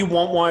that you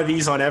want one of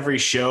these on every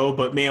show,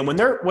 but man,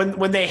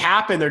 when they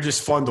happen, they're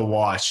just fun to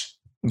watch.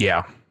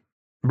 Yeah,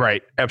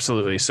 right.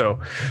 Absolutely. So,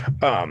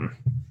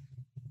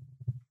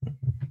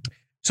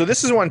 so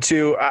this is one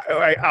too.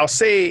 I'll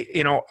say,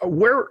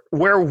 where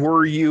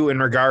were you in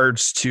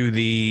regards to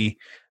the,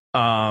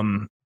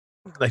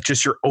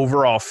 just your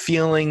overall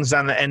feelings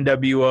on the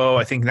NWO?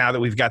 I think now that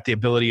we've got the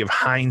ability of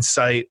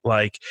hindsight,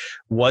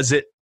 was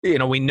it,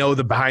 we know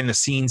the behind the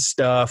scenes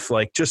stuff,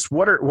 just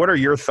what are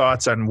your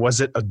thoughts on, was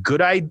it a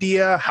good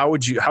idea? How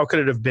could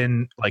it have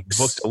been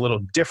booked a little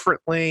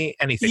differently?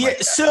 Anything like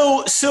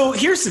that? So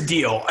here's the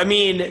deal. I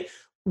mean,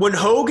 when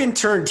Hogan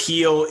turned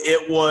heel,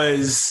 it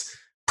was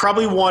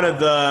probably one of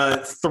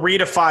the 3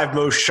 to 5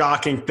 most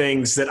shocking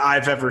things that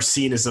I've ever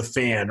seen as a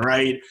fan,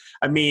 right?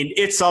 I mean,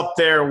 it's up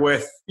there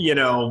with,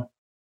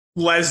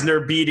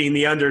 Lesnar beating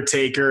The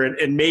Undertaker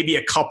and maybe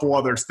a couple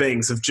other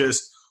things of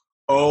just,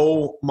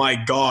 oh my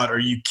God, are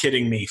you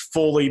kidding me?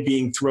 Foley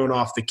being thrown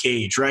off the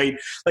cage, right?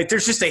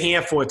 There's just a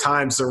handful of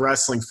times as a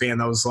wrestling fan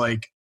that was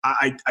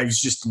I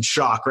was just in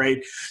shock,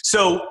 right?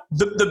 So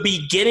the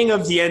beginning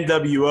of the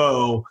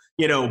NWO,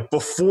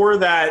 before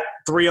that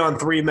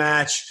 3-on-3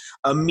 match,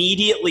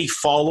 immediately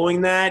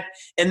following that,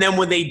 and then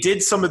when they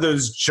did some of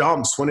those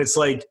jumps, when it's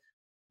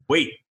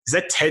wait, is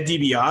that Ted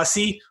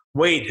DiBiase?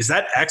 Wait, is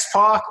that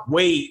X-Pac?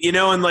 Wait,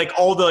 and like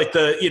all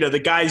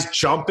the guys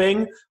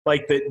jumping,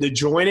 like the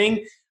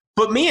joining.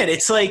 But man,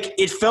 it's like,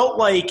 it felt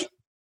like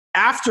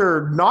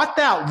after not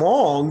that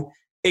long,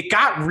 it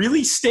got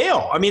really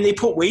stale. I mean, they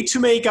put way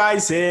too many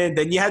guys in.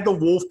 Then you had the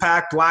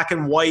Wolfpack black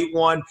and white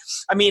one.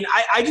 I mean,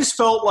 I just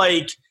felt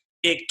like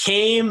it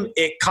came,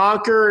 it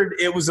conquered,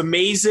 it was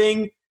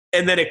amazing,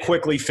 and then it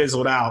quickly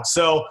fizzled out.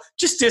 So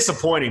just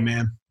disappointing,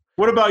 man.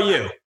 What about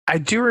you? I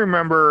do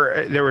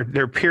remember there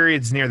were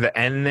periods near the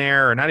end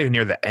there, or not even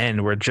near the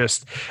end, where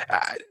just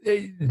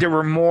there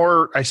were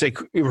more, I say,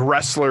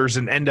 wrestlers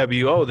in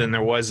NWO than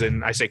there was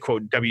in, I say,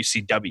 quote,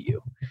 WCW.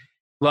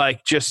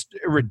 Like, just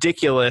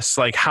ridiculous,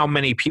 like how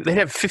many people – they'd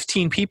have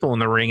 15 people in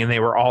the ring and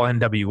they were all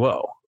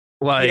NWO.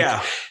 Like,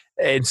 yeah.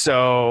 And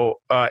so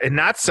and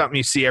not something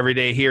you see every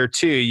day here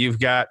too. You've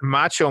got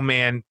Macho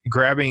Man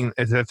grabbing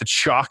the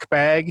chalk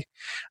bag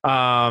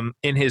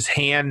in his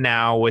hand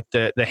now with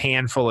the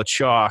handful of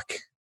chalk,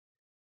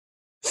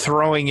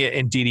 throwing it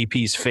in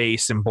DDP's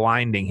face and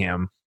blinding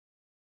him.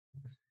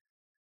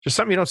 Just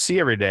something you don't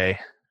see every day.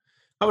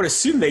 I would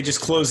assume they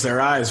just close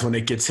their eyes when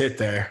it gets hit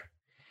there.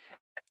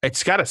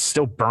 It's got to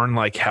still burn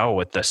like hell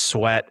with the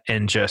sweat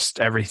and just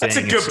everything. That's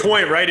a good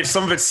point, right? If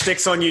some of it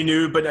sticks on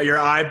you, but your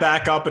eye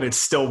back up and it's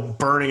still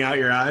burning out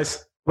your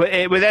eyes.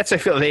 But that's, I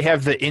feel they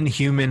have the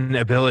inhuman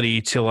ability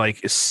to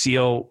like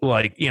seal,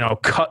 like,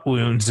 cut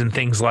wounds and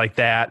things like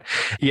that,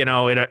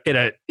 at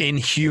a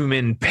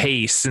inhuman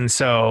pace. And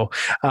so,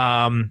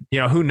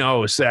 who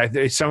knows?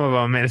 Some of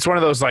them, and it's one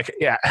of those, like,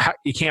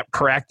 you can't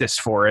practice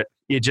for it.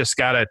 You just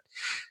got to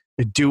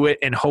do it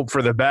and hope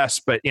for the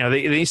best. But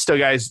these still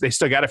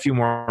got a few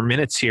more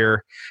minutes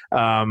here.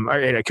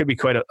 It could be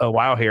quite a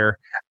while here.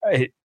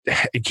 It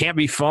can't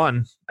be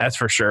fun, that's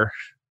for sure.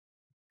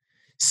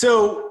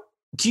 So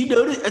do you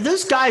notice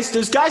those guys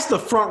in the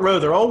front row,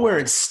 they're all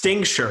wearing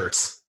Sting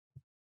shirts?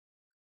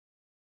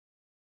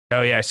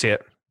 Oh yeah, I see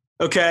it.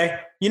 Okay.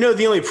 The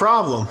only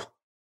problem,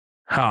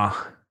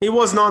 he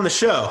wasn't on the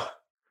show.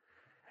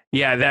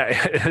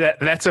 Yeah,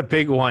 that's a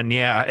big one.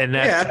 Yeah, and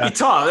that'd be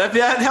tough.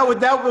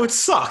 That would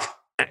suck.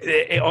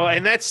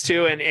 And that's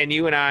too. And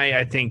you and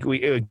I think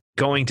we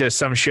going to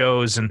some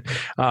shows and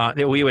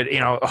we would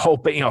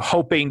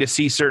hoping to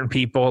see certain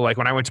people. Like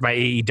when I went to my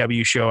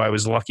AEW show, I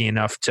was lucky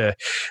enough to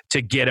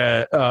get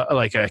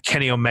a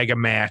Kenny Omega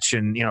match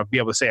and be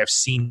able to say I've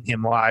seen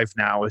him live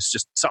now is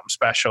just something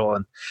special.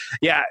 And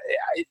yeah,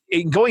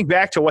 going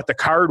back to what the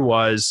card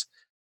was.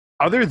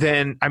 Other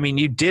than,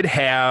 you did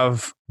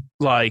have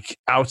like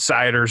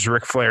outsiders,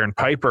 Ric Flair and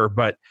Piper,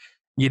 but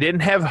you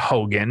didn't have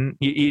Hogan.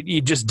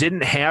 You just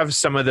didn't have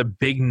some of the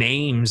big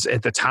names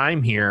at the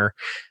time here,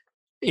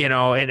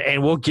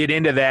 and we'll get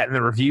into that in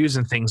the reviews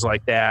and things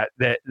like that.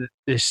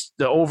 This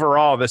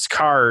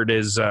card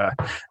is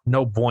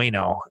no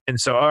bueno. And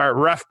so, all right,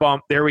 ref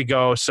bump. There we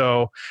go.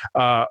 So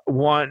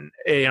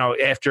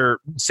after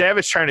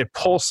Savage trying to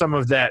pull some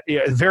of that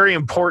very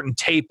important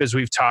tape, as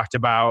we've talked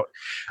about,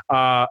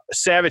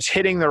 Savage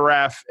hitting the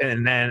ref,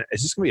 and then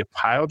is this going to be a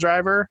pile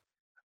driver?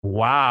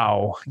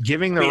 Wow.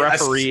 Giving the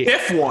referee a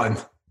stiff one.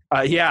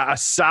 A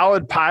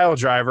solid pile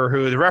driver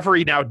who the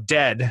referee now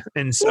dead.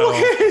 And so look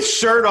at his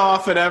shirt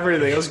off and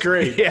everything. It was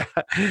great. Yeah.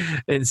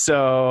 And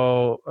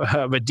so,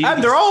 but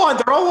they're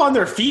all on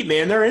their feet,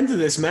 man. They're into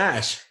this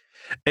match.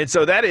 And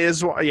so that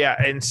is, yeah.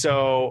 And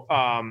so,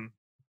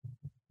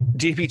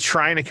 DDP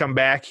trying to come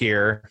back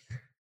here.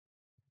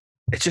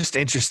 It's just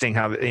interesting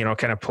how,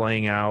 kind of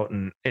playing out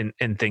and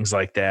things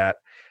like that.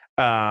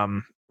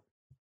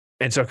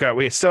 And so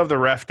we still have the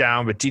ref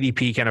down, but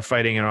DDP kind of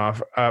fighting it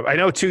off. I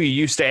know, too, you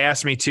used to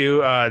ask me,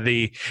 too,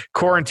 the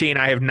quarantine,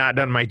 I have not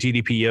done my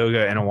DDP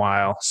yoga in a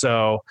while.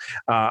 So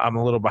I'm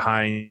a little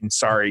behind.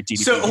 Sorry, DDP.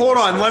 So hold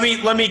on.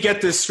 Let me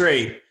get this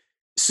straight.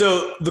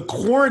 So the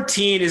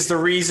quarantine is the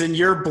reason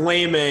you're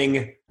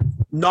blaming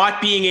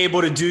not being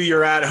able to do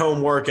your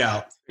at-home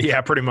workout.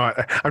 Yeah, pretty much.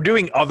 I'm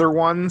doing other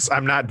ones.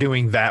 I'm not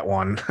doing that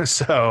one.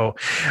 So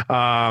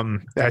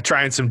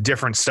trying some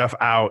different stuff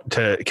out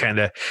to kind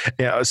of,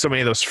 so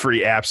many of those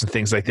free apps and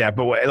things like that.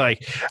 But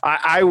like,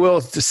 I will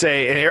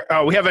say,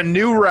 we have a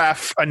new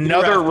ref,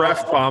 another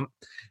ref bump.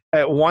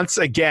 Once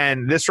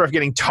again, this ref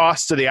getting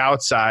tossed to the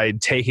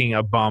outside, taking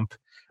a bump.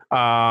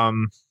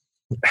 The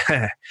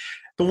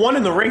one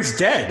in the ring's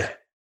dead.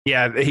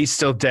 Yeah, he's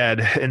still dead.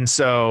 And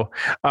so,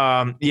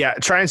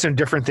 trying some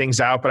different things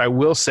out. But I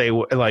will say,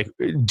 like,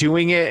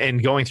 doing it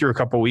and going through a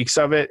couple of weeks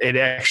of it, it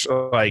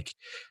actually, like,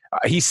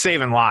 he's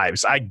saving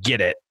lives. I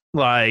get it.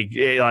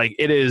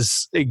 It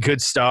is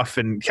good stuff.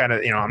 And kind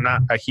of, I'm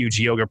not a huge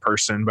yoga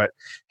person, but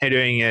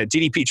doing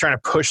DDP trying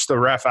to push the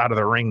ref out of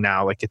the ring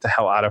now, like, get the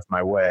hell out of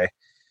my way.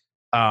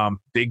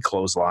 Big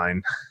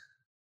clothesline.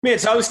 Man,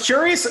 so I was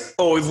curious.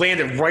 Oh, it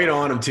landed right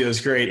on him, too. It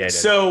was great.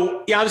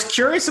 Yeah, I was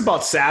curious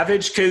about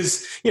Savage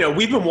because,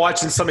 we've been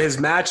watching some of his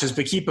matches,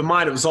 but keep in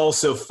mind it was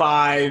also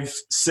 5,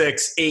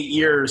 6, 8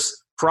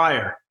 years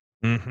prior.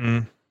 Mm-hmm.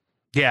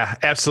 Yeah,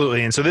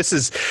 absolutely. And so this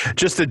is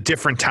just a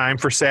different time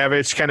for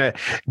Savage, kind of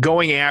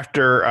going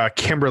after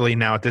Kimberly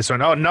now at this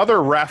one. Oh,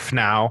 another ref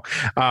now.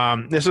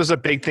 This was a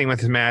big thing with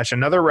his match.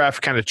 Another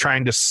ref kind of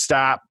trying to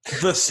stop.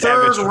 The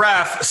third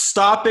ref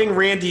stopping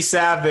Randy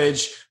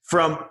Savage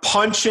from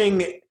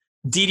punching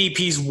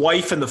DDP's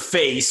wife in the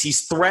face.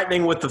 He's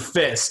threatening with the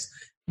fist.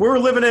 We were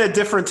living in a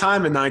different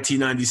time in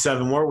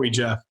 1997, weren't we,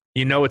 Jeff?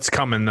 You know it's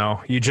coming,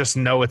 though. You just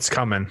know it's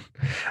coming.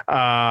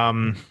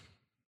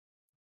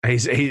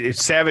 He's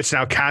Savage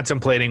now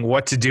contemplating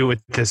what to do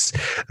with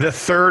the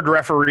third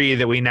referee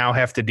that we now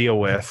have to deal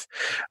with.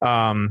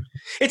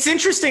 It's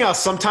interesting how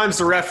sometimes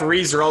the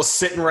referees are all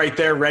sitting right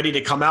there ready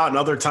to come out, and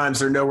other times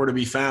they're nowhere to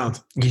be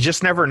found. You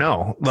just never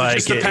know. It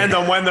just depends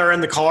on when they're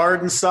in the card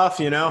and stuff,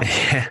 you know?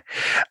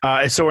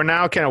 So we're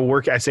now kind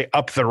of I say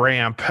up the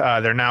ramp.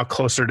 They're now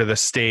closer to the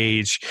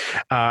stage,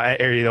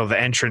 the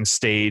entrance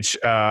stage.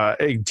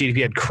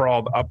 DDP had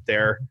crawled up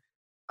there.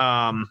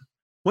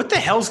 What the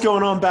hell's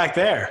going on back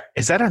there?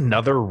 Is that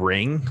another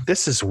ring?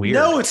 This is weird.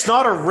 No, it's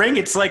not a ring.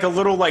 It's like a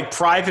little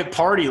private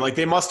party. Like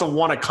they must have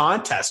won a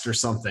contest or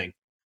something.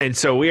 And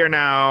so we are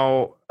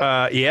now,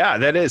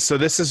 that is. So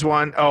this is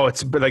one. Oh,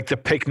 it's like the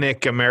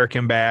Picnic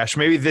American Bash.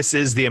 Maybe this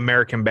is the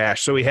American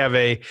Bash. So we have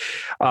it's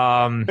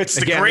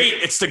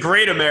the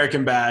great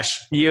American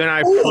Bash. You and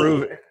I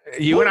prove.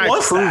 It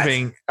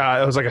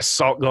was like a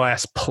salt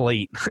glass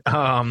plate.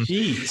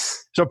 Jeez.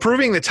 So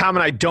proving that Tom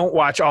and I don't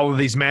watch all of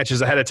these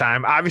matches ahead of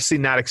time, obviously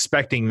not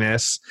expecting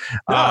this.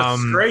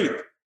 It's great.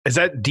 Is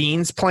that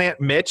Dean's plant,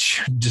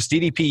 Mitch? Just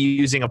DDP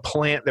using a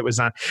plant that was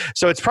on.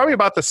 So it's probably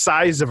about the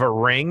size of a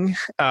ring,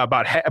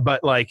 but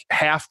like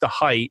half the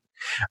height,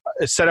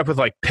 set up with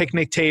like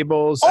picnic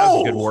tables. That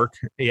was good work.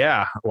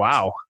 Yeah.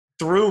 Wow.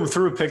 Through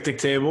a picnic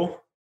table.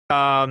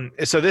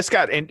 So this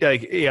got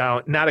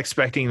not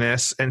expecting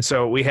this. And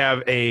so we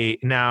have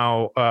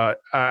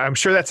I'm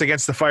sure that's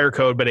against the fire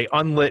code, but a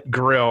unlit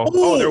grill.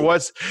 Ooh. Oh,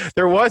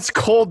 there was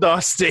coal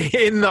dust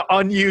in the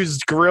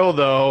unused grill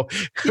though.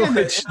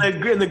 Yeah,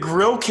 and the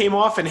grill came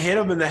off and hit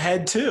him in the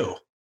head too.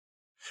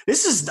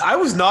 I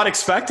was not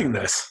expecting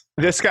this.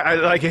 This guy,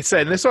 like I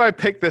said, and this is why I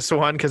picked this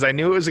one because I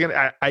knew it was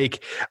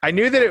I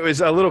knew that it was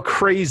a little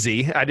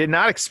crazy. I did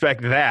not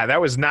expect that.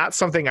 That was not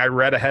something I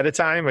read ahead of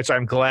time, which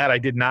I'm glad I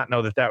did not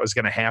know that was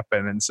going to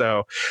happen. And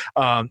so,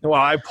 while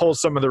I pull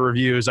some of the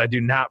reviews, I do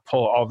not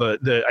pull all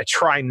I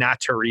try not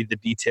to read the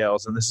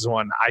details, and this is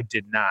one I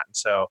did not.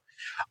 So,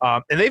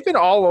 and they've been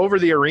all over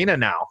the arena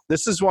now.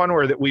 This is one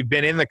where we've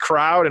been in the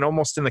crowd and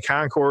almost in the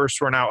concourse.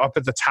 We're now up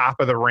at the top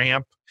of the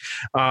ramp.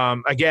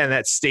 Again,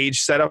 that stage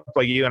setup,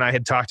 like you and I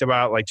had talked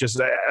about,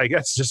 I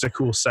guess just a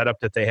cool setup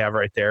that they have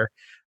right there.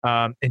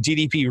 And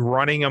DDP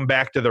running them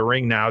back to the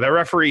ring now. That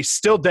referee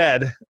still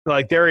dead.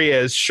 Like there he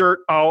is, shirt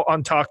all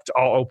untucked,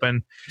 all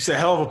open. He's a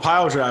hell of a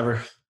pile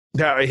driver.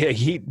 Yeah,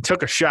 he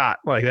took a shot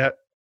like that.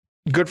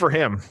 Good for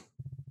him.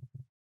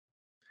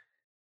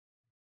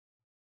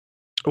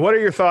 What are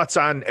your thoughts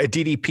on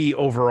DDP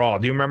overall?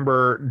 Do you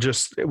remember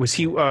was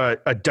he a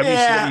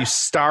WCW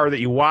star that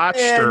you watched?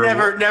 Yeah,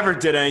 never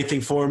did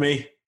anything for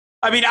me.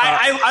 I mean,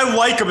 I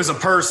like him as a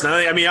person.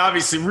 I mean,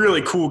 obviously,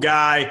 really cool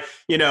guy.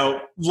 You know,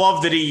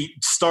 love that he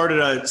started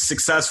a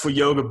successful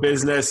yoga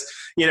business.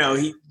 You know,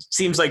 he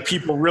seems like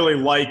people really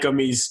like him.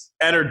 He's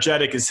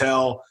energetic as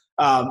hell.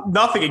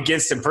 Nothing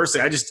against him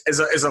personally. I just, as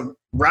a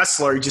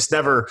wrestler, I just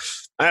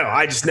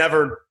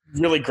never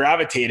really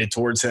gravitated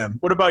towards him.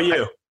 What about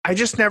you? I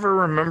just never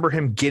remember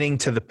him getting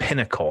to the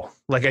pinnacle.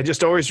 Like I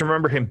just always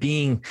remember him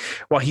being,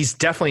 he's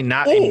definitely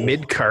not a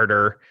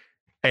mid-carder.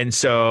 And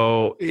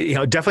so,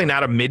 definitely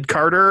not a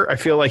mid-carder. I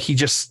feel like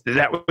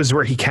that was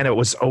where he kind of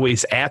was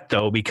always at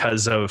though,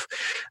 because of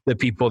the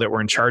people that were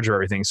in charge of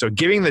everything. So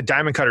giving the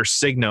Diamond Cutter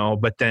signal,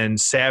 but then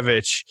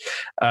Savage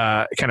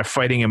kind of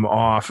fighting him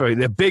off.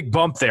 The big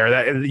bump there,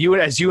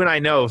 as you and I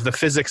know, the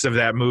physics of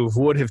that move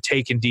would have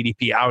taken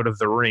DDP out of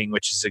the ring,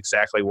 which is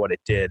exactly what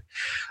it did.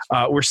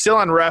 We're still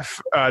on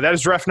ref. That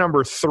is ref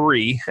number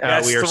 3.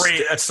 That's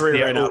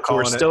three right now.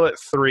 We're still at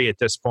 3 at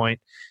this point.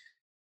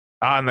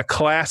 On the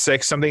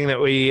classic, something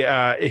that we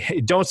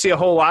don't see a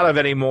whole lot of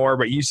anymore,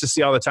 but used to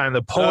see all the time,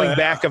 the pulling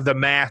back of the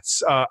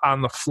mats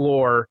on the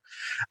floor,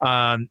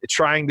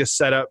 trying to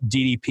set up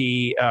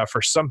DDP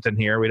for something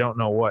here. We don't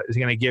know what. Is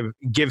he going to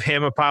give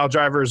him a pile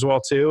driver as well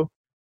too?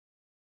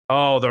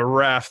 Oh, the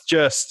ref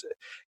just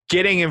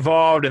getting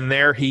involved, and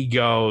there he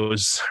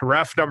goes.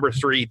 Ref number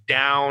 3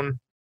 down,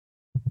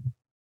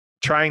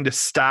 trying to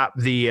stop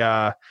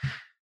the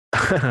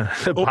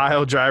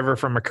pile driver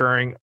from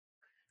occurring.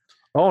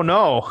 Oh,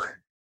 no.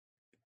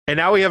 And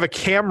now we have a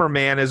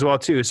cameraman as well,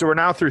 too. So we're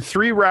now through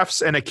 3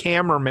 refs and a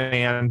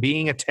cameraman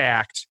being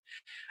attacked.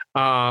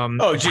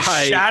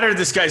 Shattered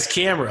this guy's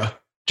camera.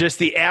 Just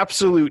the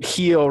absolute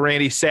heel,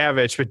 Randy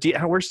Savage. But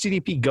where's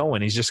DDP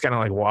going? He's just kind of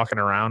like walking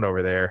around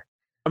over there.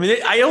 I mean,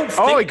 I don't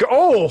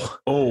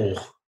think...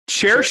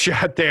 Chair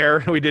shot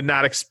there. We did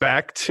not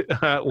expect.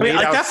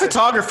 That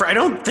photographer, I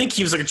don't think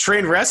he was like a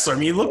trained wrestler. I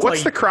mean, he looked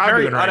What's the crowd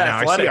doing right now?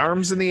 I see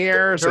arms in the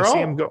air. So I see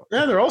him go.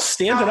 Yeah, they're all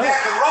standing up.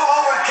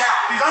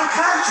 He's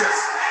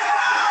unconscious.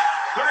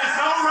 There is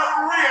no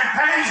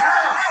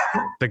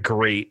The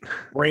great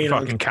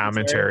fucking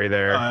commentary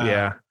there.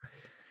 Yeah.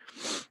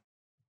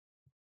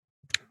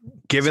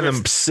 Giving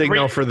them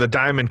signal for the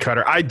diamond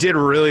cutter. I did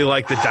really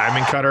like the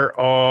diamond cutter.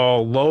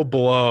 Oh, low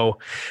blow.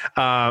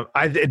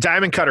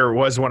 Diamond cutter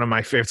was one of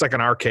my favorites. It's like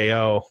an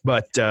RKO,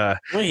 but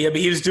but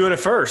he was doing it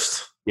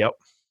first. Yep.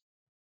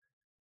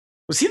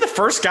 Was he the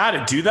first guy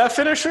to do that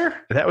finisher?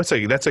 That's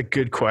a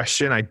good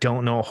question. I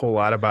don't know a whole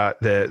lot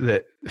about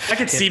the I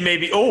could see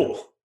maybe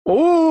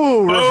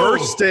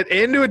reversed it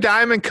into a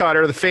diamond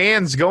cutter. The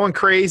fans going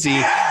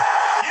crazy.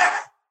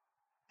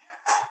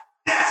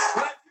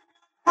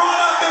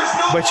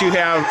 But you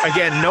have,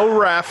 again, no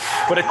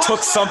ref. But it took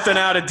something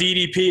out of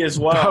DDP as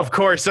well. Of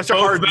course. Such a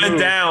hard move. Both men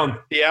down.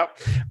 Yep.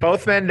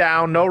 Both men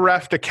down. No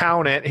ref to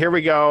count it. Here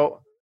we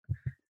go.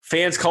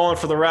 Fans calling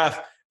for the ref.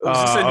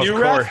 Was this a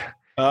new ref?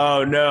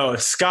 Oh, no.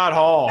 Scott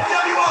Hall.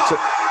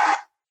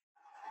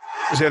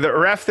 So the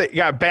ref that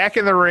got back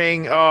in the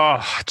ring,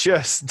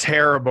 just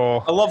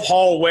terrible. I love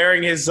Hall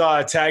wearing his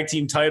tag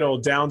team title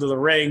down to the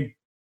ring.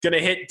 Going to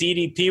hit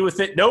DDP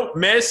with it. Nope,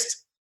 missed.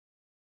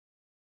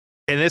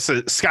 And this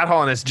is Scott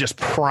Hall in his just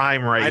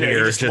prime right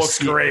here. He just looks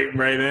great,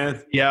 right,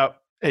 man?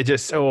 Yep. It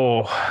just,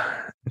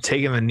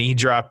 taking the knee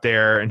drop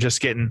there and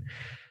just getting,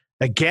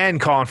 again,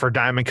 calling for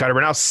diamond cutter. But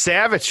now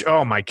Savage,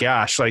 oh my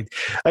gosh. Like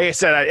I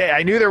said,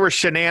 I knew there were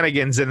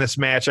shenanigans in this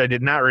match. I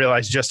did not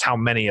realize just how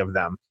many of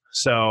them.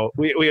 So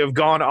we have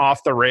gone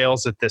off the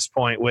rails at this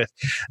point with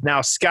now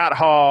Scott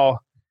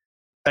Hall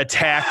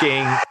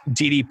attacking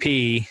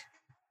DDP.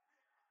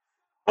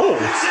 Oh.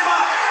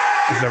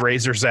 The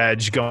Razor's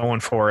Edge going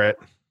for it.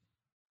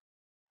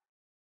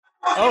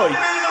 Oh, he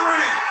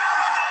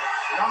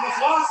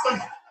almost lost him.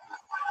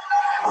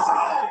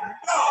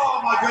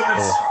 Oh my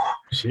goodness.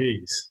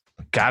 Jeez.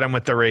 Got him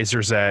with the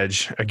Razor's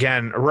Edge.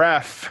 Again,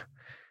 ref.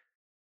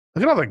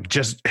 Look at all the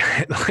just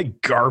like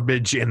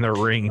garbage in the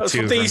ring. That's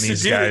too what they from used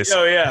these to do. guys.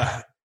 Oh,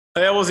 yeah.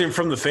 That wasn't even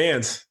from the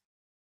fans.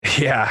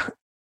 Yeah.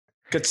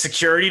 Got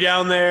security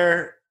down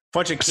there.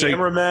 Bunch of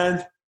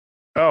cameramen.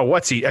 Oh,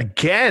 what's he?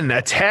 Again,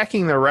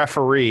 attacking the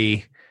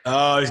referee.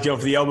 Oh, he's going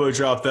for the elbow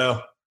drop,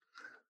 though.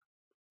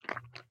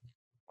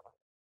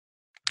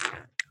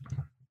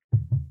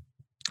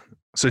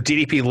 So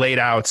DDP laid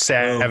out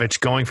Savage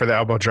going for the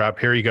elbow drop.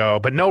 Here you go.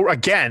 But no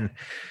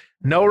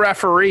referee. Without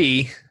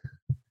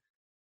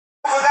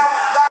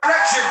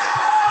direction.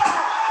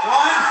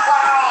 One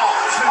foul.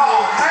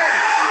 Oh, man.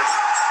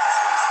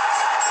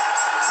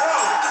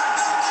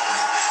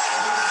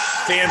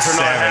 Fans are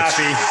not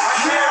happy.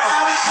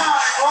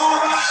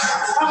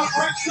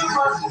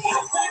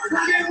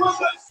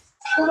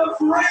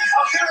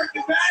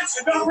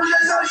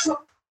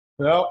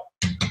 Well,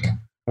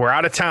 we're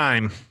out of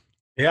time.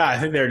 Yeah, I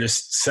think they're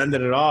just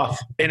sending it off.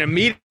 And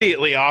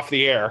immediately off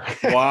the air.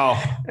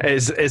 Wow.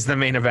 is the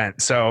main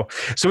event. So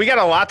we got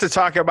a lot to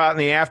talk about in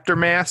the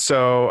aftermath.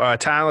 So,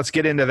 Ty, let's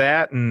get into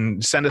that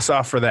and send us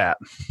off for that.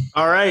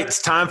 All right.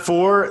 It's time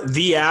for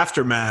the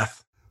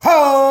aftermath.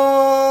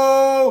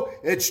 Ho!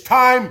 It's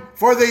time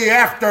for the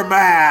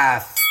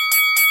aftermath.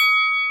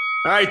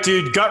 All right,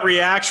 dude. Gut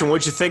reaction.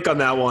 What'd you think on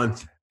that one?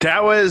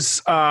 That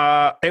was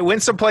it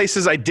went some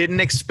places I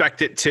didn't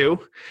expect it to.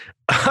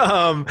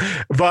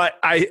 But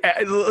I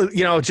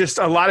just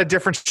a lot of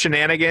different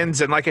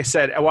shenanigans. And like I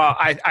said,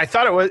 I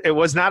thought it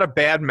was not a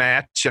bad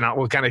match, and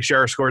we'll kind of share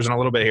our scores in a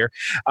little bit here.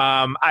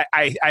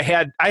 I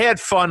had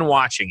fun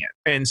watching it.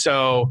 And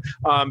so,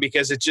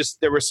 because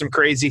there were some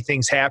crazy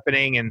things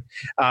happening, and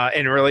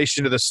in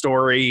relation to the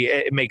story,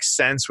 it makes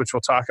sense, which we'll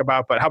talk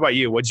about. But how about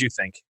you? What'd you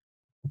think?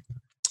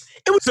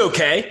 It was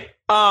okay.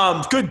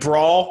 Good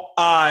brawl.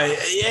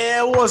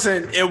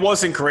 It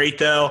wasn't great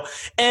though.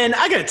 And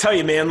I gotta tell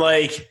you, man,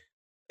 like,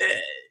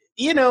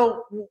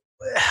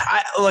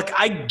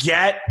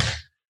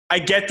 I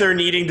get there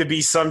needing to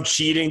be some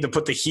cheating to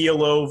put the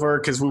heel over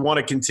because we want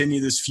to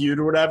continue this feud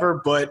or whatever.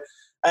 But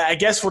I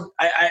guess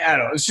I don't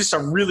know. It's just a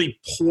really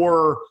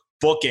poor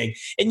booking.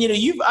 And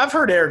I've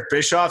heard Eric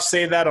Bischoff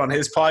say that on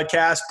his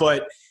podcast,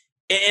 but.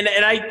 And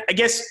I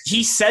guess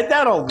he said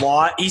that a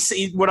lot.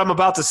 What I'm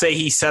about to say,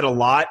 he said a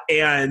lot.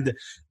 And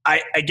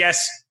I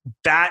guess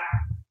that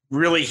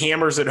really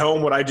hammers it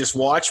home what I just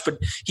watched. But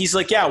he's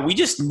like, yeah, we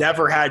just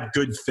never had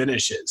good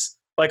finishes.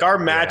 Like our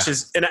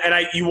matches. And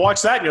you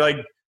watch that and you're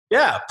like,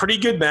 yeah, pretty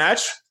good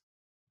match.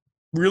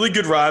 Really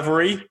good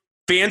rivalry.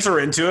 Fans are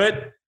into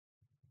it.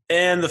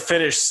 And the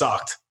finish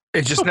sucked.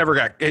 It just never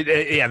got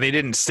they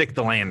didn't stick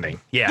the landing.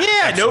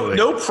 Yeah.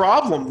 No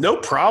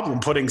problem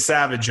putting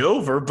Savage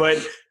over. But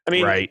I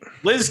mean, right.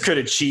 Liz could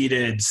have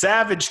cheated.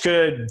 Savage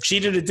could have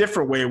cheated a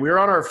different way. We were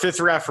on our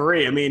fifth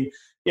referee. I mean,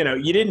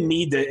 you didn't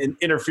need to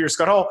interfere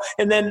Scott Hall.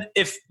 And then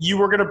if you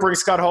were going to bring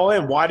Scott Hall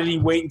in, why did he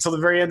wait until the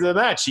very end of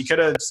the match? He could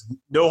have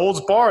no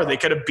holds barred. They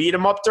could have beat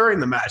him up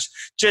during the match.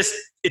 Just,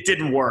 it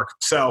didn't work.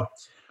 So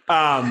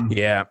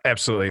Yeah,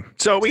 absolutely.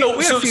 So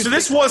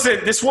this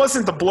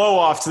wasn't the blow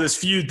off to this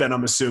feud, then,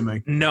 I'm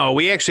assuming. No,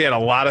 we actually had a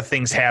lot of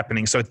things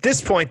happening. So at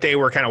this point, they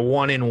were kind of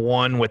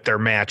 1-1 with their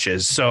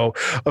matches. So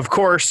of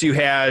course you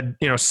had,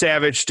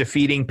 Savage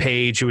defeating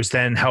Page, who was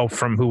then helped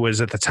from who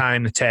was at the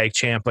time the tag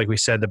champ. Like we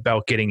said, the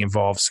belt getting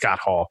involved, Scott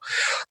Hall.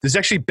 There's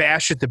actually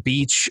Bash at the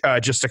Beach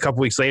just a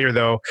couple weeks later,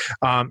 though.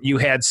 You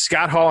had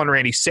Scott Hall and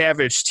Randy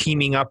Savage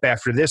teaming up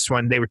after this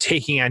one. They were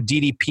taking on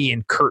DDP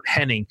and Curt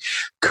Hennig.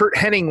 Curt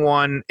Hennig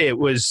won. It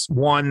was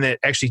one that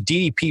actually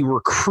DDP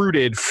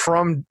recruited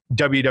from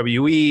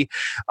WWE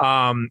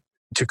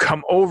to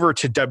come over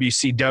to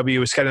WCW. It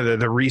was kind of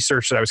the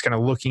research that I was kind of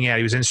looking at.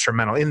 He was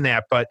instrumental in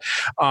that. But,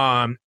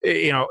 Curt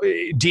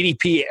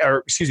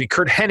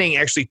Hennig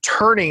actually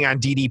turning on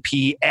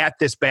DDP at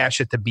this Bash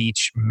at the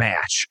Beach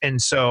match.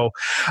 And so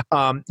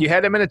you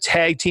had him in a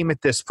tag team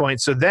at this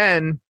point. So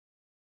then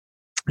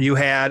you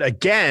had,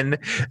 again,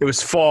 it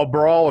was Fall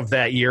Brawl of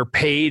that year,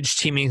 Page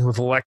teaming with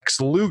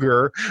Lex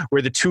Luger,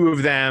 where the two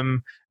of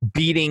them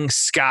beating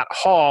Scott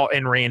Hall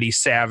and Randy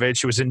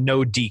Savage. It was a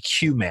no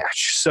DQ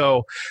match.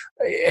 So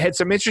it had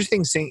some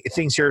interesting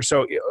things here.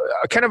 So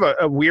kind of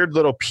a weird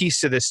little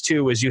piece to this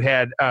too is you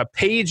had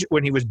Page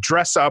when he was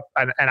dressed up,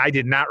 and I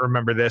did not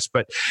remember this,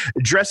 but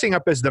dressing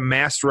up as the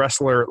masked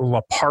wrestler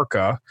La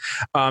Parka.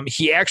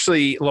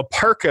 La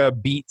Parka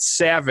beat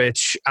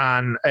Savage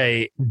on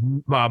a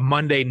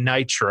Monday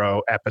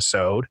Nitro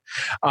episode.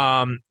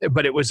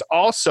 But it was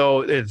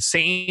also at the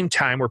same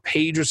time where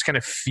Page was kind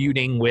of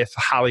feuding with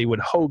Hollywood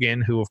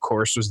Hogan, who of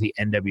course was the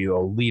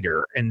NWO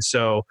leader. And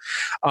so,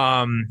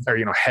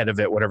 head of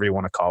it, whatever you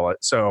want to call it.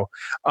 So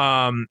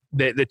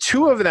the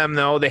two of them,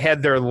 though, they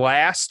had their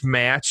last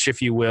match,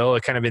 if you will,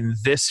 kind of in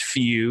this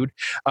feud.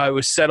 It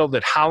was settled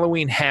at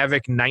Halloween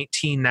Havoc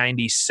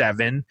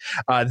 1997.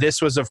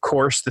 This was, of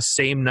course, the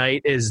same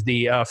night as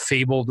the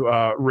fabled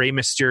Rey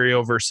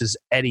Mysterio versus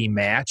Eddie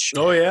match.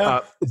 Oh, yeah.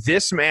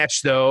 This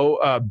match,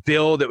 though,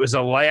 billed, it was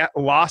a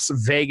Las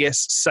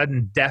Vegas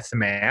sudden death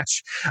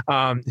match.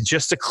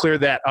 Just to clear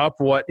that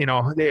up,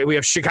 we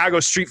have Chicago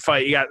Street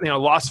Fight. You got,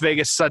 Las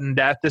Vegas sudden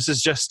death. This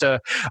is just a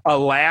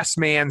last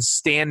man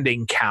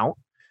standing count,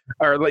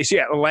 or at least,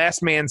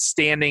 last man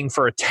standing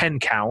for a 10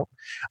 count.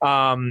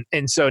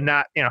 And so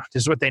not,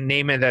 this is what they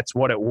name it. That's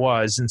what it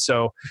was. And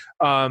so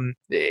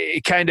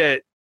it kind of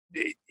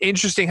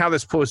interesting how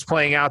this was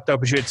playing out, though,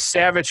 because you had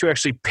Savage, who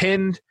actually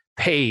pinned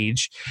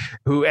Page,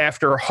 who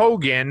after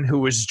Hogan, who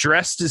was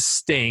dressed as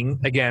Sting,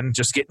 again,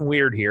 just getting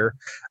weird here,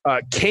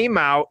 came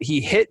out.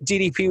 He hit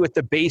DDP with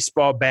the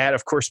baseball bat.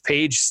 Of course,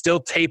 Page still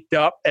taped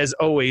up as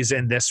always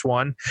in this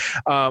one,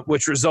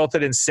 which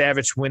resulted in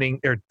Savage winning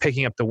or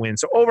picking up the win.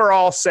 So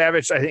overall,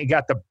 Savage, I think,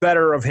 got the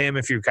better of him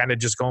if you're kind of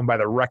just going by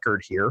the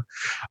record here.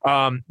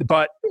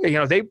 But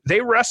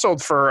they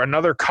wrestled for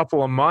another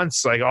couple of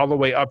months, like all the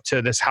way up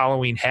to this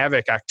Halloween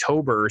Havoc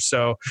October.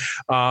 So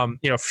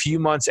a few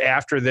months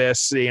after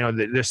this,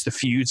 the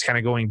feud's kind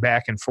of going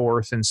back and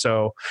forth. And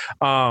so,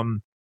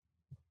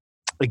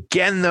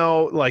 again,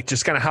 though, like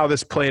just kind of how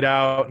this played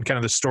out and kind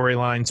of the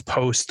storylines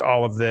post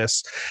all of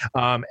this,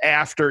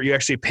 after you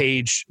actually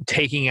Page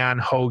taking on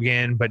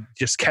Hogan, but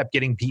just kept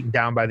getting beaten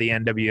down by the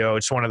NWO.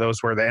 It's one of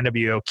those where the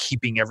NWO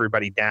keeping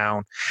everybody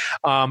down.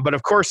 But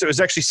of course, it was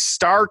actually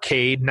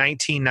Starrcade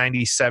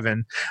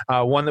 1997,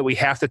 one that we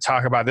have to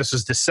talk about. This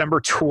was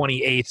December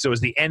 28th, so it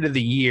was the end of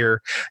the year.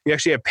 You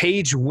actually have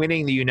Page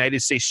winning the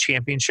United States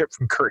Championship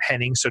from Curt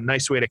Hennig, so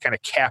nice way to kind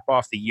of cap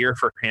off the year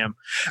for him.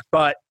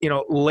 But,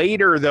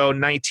 later, though,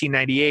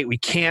 1998,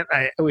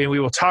 we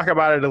will talk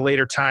about it at a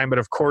later time, but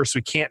of course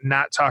we can't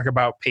not talk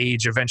about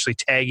Page eventually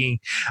tagging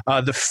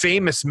the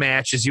famous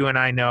match, as you and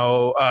I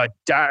know,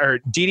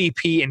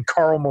 DDP and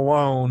Karl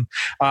Malone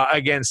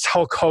against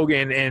Hulk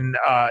Hogan and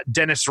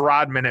Dennis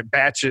Rodman at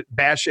Bash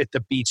at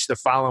the Beach the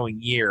following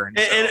year.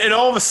 And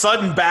all of a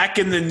sudden back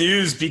in the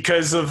news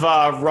because of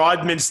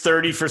Rodman's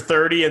 30 for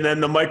 30 and then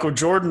the Michael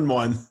Jordan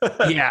one.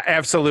 Yeah,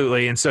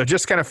 absolutely. And so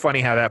just kind of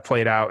funny how that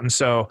played out. And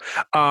so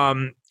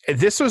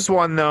this was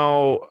one,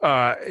 though,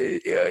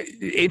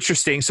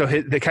 interesting. So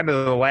the kind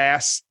of the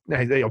last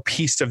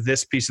piece of the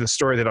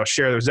story that I'll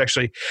share, there was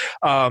actually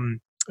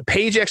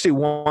Page actually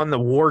won the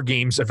War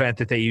Games event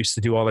that they used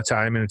to do all the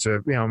time, and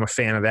I'm a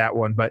fan of that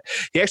one. But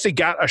he actually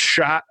got a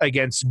shot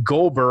against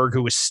Goldberg,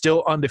 who was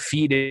still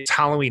undefeated. It's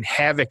Halloween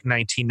Havoc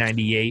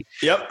 1998.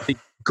 Yep. The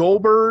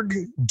Goldberg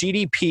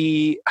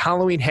DDP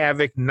Halloween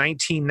Havoc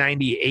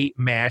 1998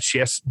 match.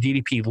 Yes,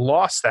 DDP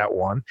lost that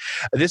one.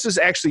 This was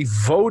actually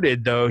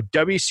voted, though,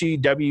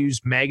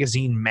 WCW's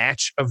Magazine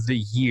Match of the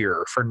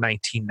Year for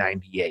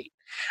 1998.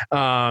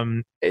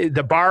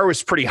 The bar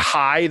was pretty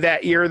high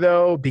that year,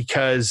 though,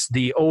 because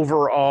the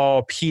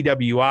overall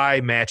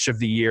PWI match of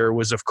the year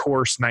was, of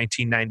course,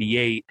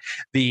 1998,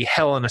 the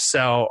Hell in a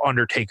Cell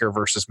Undertaker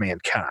versus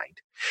Mankind.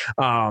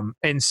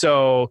 And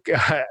so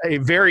a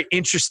very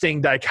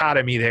interesting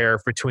dichotomy there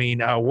between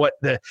what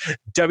the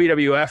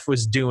WWF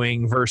was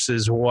doing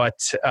versus what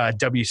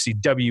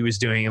WCW was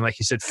doing. And like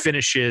you said,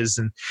 finishes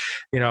and,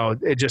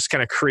 it just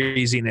kind of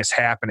craziness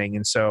happening.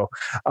 And so,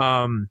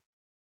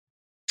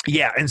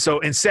 Yeah, and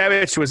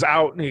Savage was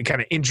out,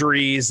 kind of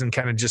injuries and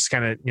kind of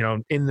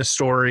in the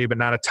story, but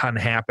not a ton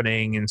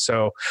happening, and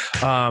so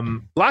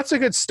lots of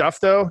good stuff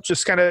though.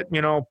 Just kind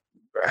of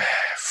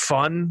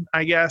fun,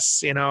 I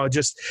guess.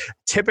 Just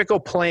typical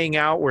playing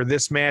out where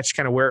this match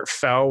kind of where it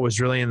fell was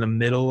really in the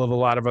middle of a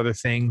lot of other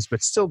things,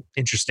 but still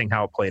interesting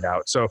how it played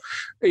out. So,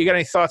 you got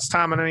any thoughts,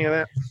 Tom, on any of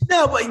that?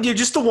 No, but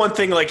just the one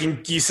thing, like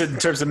you said, in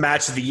terms of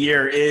match of the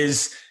year,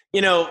 is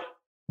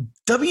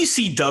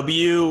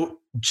WCW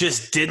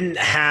just didn't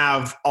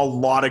have a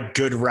lot of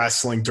good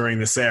wrestling during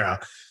this era.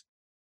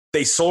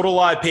 They sold a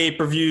lot of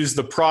pay-per-views.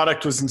 The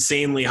product was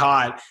insanely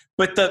hot,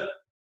 but the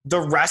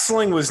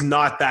wrestling was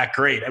not that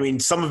great. I mean,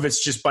 some of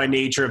it's just by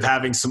nature of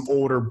having some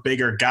older,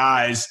 bigger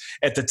guys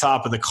at the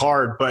top of the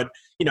card. But,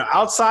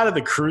 outside of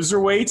the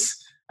cruiserweights,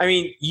 I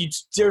mean,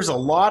 there's a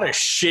lot of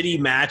shitty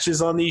matches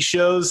on these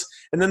shows.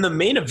 And then the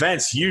main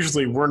events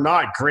usually were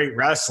not great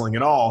wrestling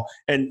at all.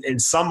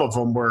 And some of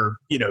them were,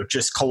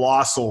 just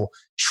colossal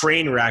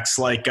train wrecks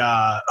like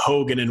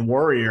Hogan and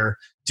Warrior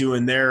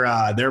doing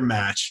their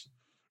match.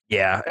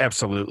 Yeah,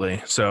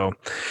 absolutely. So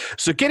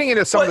getting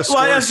into some of the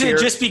scores here,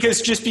 just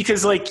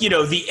because like,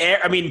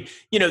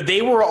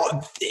 they were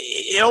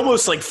it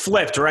almost like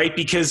flipped, right?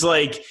 Because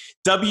like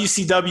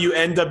WCW,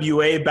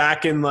 NWA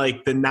back in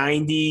like the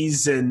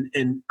 90s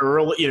and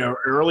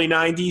early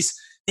 90s,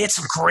 they had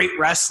some great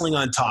wrestling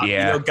on top.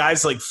 Yeah.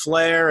 Guys like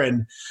Flair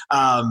and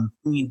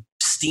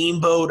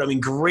Steamboat. I mean,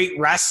 great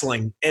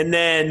wrestling. And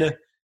then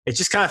it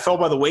just kind of fell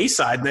by the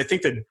wayside. And I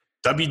think that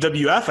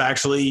WWF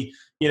actually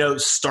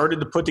started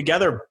to put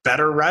together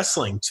better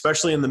wrestling,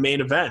 especially in the main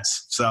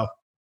events. So,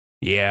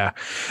 yeah,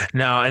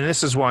 no, and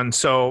this is one.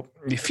 So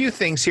a few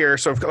things here.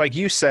 So like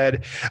you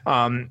said,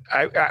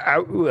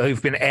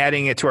 I've been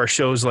adding it to our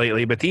shows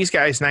lately, but these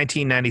guys,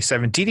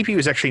 1997, DDP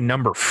was actually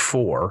number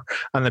 4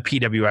 on the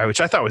PWI,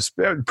 which I thought was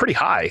pretty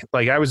high.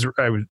 Like I was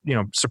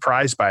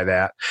surprised by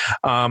that.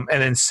 And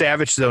then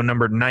Savage, though,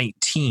 number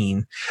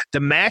 19. The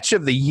match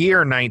of the year,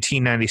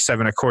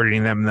 1997,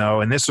 according to them,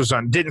 though, and this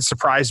didn't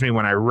surprise me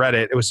when I read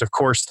it. It was, of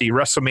course, the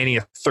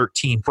WrestleMania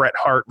 13 Bret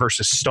Hart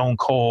versus Stone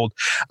Cold,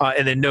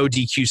 and then no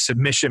DQ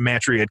submission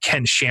match where you had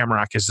Ken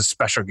Shamrock as the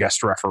special guest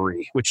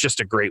referee, which is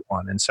just a great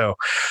one. And so,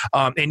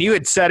 and you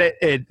had said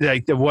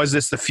was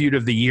this the feud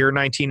of the year,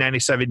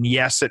 1997?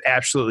 Yes, it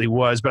absolutely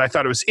was. But I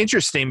thought it was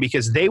interesting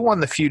because they won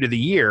the feud of the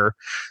year.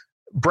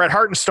 Bret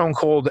Hart and Stone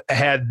Cold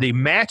had the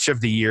match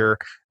of the year.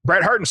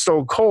 Bret Hart and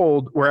Stone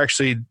Cold were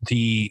actually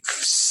the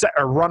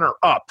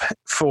runner-up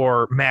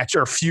for match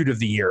or feud of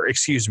the year,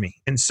 excuse me.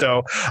 And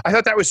so I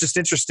thought that was just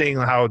interesting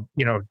how,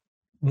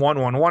 one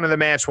of the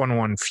match,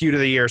 one feud of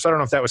the year. So I don't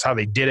know if that was how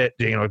they did it,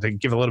 to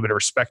give a little bit of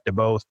respect to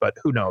both, but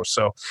who knows?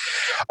 So,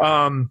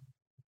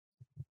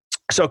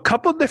 so a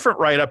couple different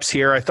write-ups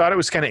here. I thought it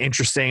was kind of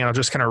interesting, and I'll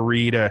just kind of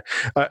read a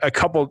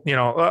couple,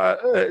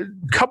 a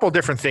couple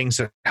different things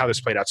of how this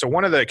played out. So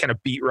one of the kind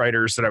of beat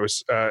writers that I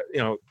was,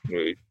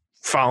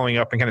 following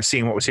up and kind of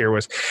seeing what was here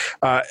was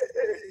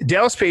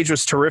Dallas Page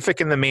was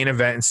terrific in the main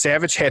event, and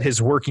Savage had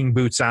his working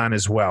boots on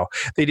as well.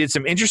 They did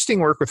some interesting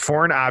work with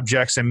foreign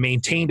objects and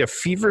maintained a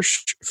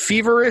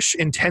feverish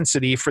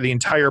intensity for the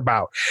entire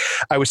bout.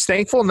 I was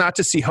thankful not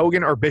to see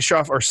Hogan or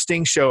Bischoff or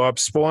Sting show up,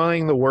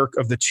 spoiling the work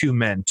of the two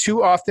men.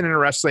 Too often in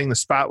wrestling, the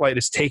spotlight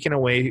is taken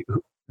away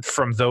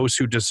from those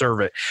who deserve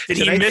it. Did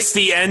he miss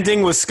the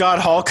ending with Scott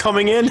Hall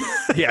coming in?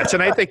 Yeah,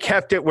 tonight they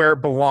kept it where it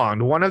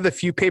belonged. One of the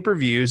few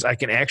pay-per-views I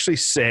can actually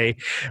say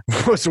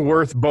was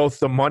worth both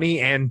the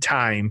money and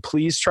time.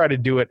 Please try to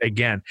do it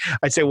again.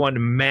 I'd say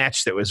one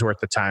match that was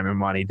worth the time and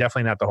money.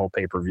 Definitely not the whole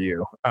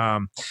pay-per-view.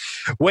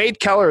 Wade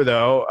Keller,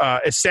 though,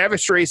 as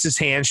Savage raised his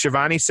hand,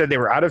 Shivani said they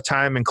were out of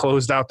time and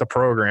closed out the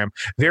program.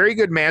 Very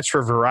good match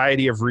for a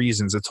variety of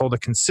reasons. It told a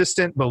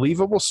consistent,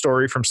 believable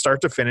story from start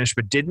to finish,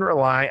 but didn't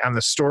rely on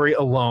the story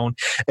alone,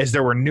 as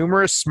there were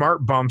numerous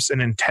smart bumps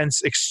and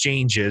intense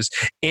exchanges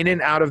in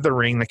and out of the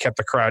ring that kept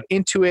the crowd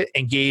into it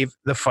and gave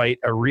the fight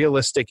a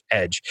realistic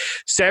edge.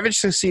 Savage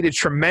succeeded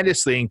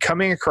tremendously in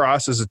coming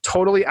across as a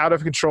totally out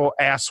of control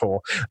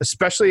asshole,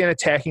 especially in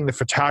attacking the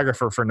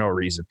photographer for no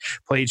reason.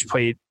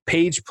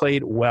 Page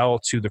played well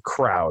to the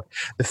crowd.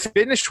 The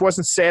finish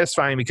wasn't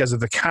satisfying because of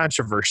the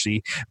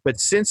controversy, but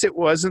since it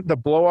wasn't the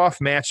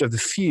blow-off match of the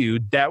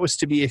feud, that was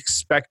to be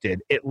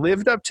expected. It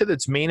lived up to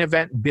its main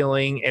event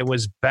billing. It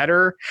was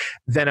better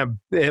than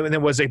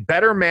it was a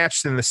better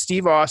match than the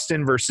Steve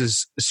Austin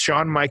versus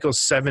Shawn Michaels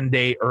 7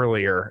 day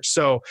earlier.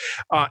 So,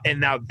 and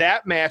now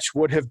that match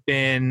would have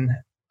been,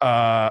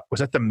 was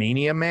that the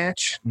Mania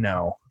match?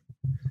 No.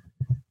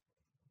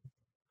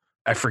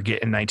 I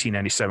forget in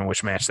 1997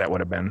 which match that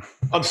would have been.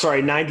 I'm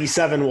sorry,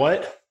 97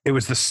 what? It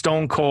was the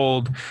Stone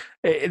Cold.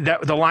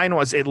 The line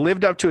was, it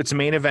lived up to its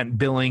main event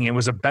billing. It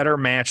was a better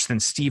match than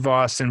Steve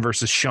Austin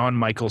versus Shawn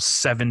Michaels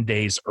 7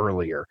 days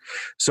earlier.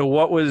 So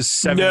what was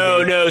 7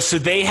 days? No. So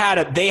they had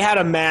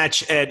a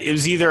match at, it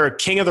was either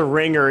King of the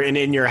Ring or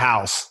In Your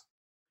House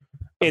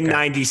in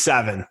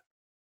 97.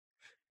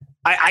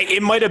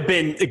 It might have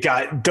been,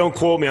 God, don't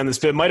quote me on this,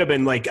 but it might have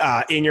been like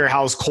In Your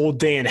House, Cold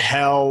Day in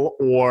Hell,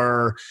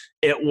 or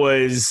it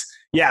was,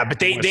 but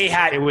they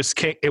had, it was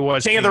King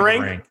of the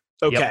Ring.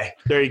 Okay, yep.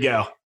 There you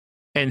go.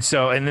 And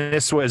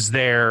this was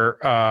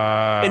their,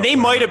 and they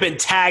might have been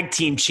tag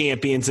team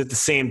champions at the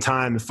same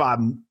time, if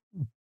I'm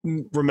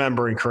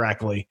remembering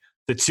correctly,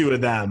 the two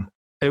of them.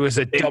 It was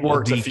a double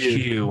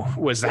DQ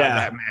was how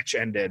that match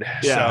ended.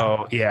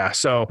 Yeah.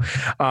 So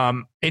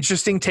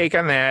interesting take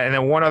on that. And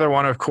then one other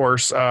one, of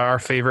course, our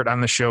favorite on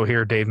the show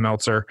here, Dave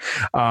Meltzer.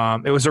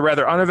 It was a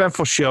rather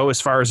uneventful show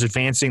as far as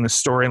advancing the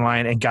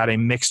storyline and got a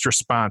mixed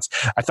response.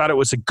 I thought it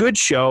was a good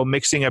show,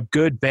 mixing up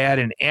good, bad,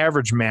 and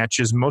average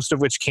matches, most of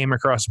which came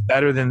across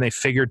better than they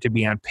figured to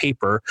be on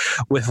paper,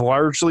 with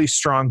largely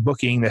strong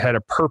booking that had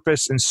a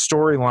purpose and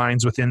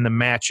storylines within the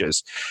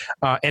matches.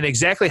 And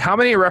exactly how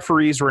many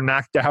referees were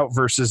knocked out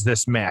versus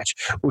this match,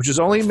 which was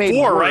only made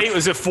 4, right?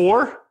 Was it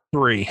 4?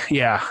 3,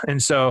 yeah.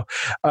 And so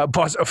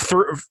plus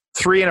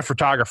 3 and a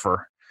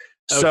photographer.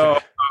 Okay. So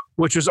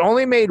which was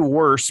only made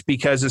worse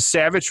because as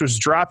Savage was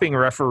dropping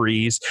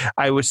referees,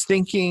 it was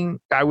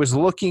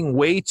looking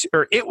way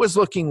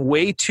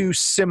too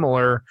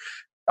similar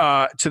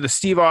to the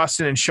Steve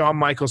Austin and Shawn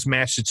Michaels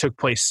match that took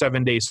place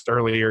 7 days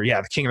earlier.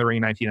 Yeah, the King of the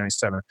Ring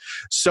 1997.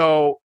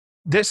 So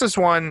this is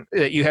one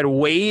that you had.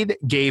 Wade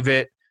gave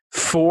it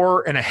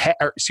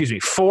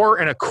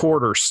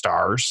 4.25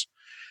 stars.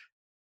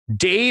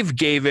 Dave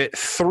gave it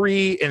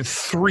 3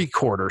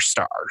 3/4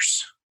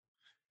 stars.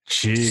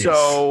 Jeez.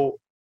 So,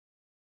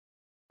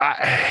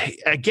 I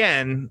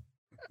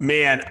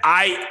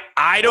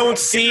don't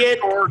see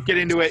it. Or get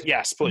into it.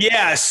 Yes, please.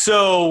 Yeah.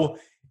 So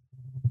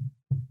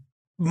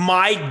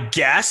my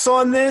guess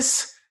on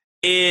this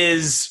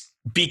is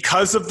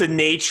because of the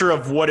nature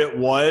of what it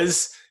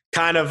was,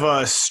 kind of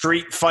a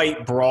street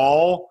fight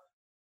brawl.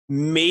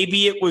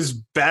 Maybe it was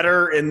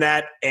better in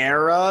that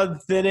era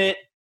than it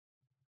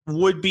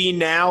would be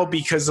now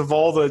because of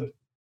all the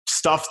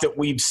stuff that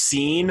we've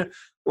seen.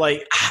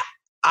 Like,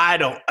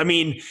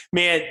 man,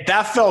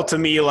 that felt to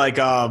me like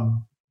a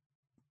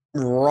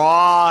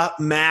Raw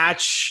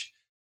match,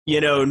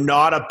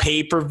 not a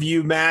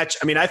pay-per-view match.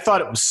 I mean, I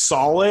thought it was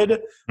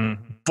solid,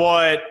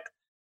 but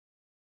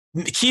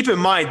keep in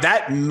mind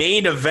that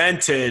main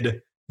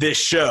evented this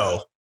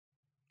show.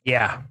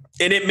 Yeah.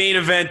 And it main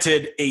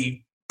evented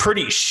a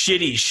pretty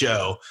shitty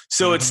show.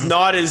 So it's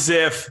not as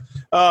if,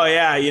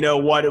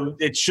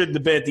 it shouldn't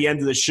have been at the end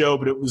of the show,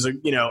 but it was,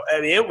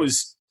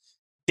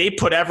 they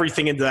put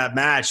everything into that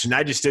match and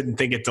I just didn't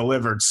think it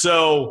delivered.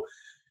 So,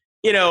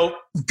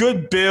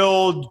 good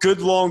build,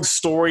 good long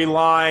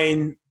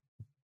storyline.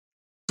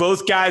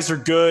 Both guys are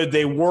good.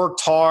 They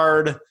worked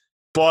hard,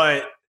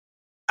 but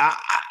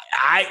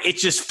it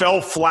just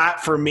fell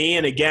flat for me.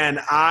 And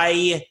again,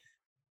 I'm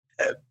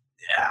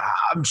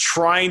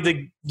trying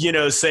to,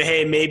 say,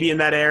 hey, maybe in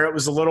that era it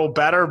was a little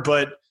better.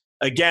 But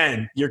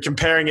again, you're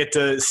comparing it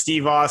to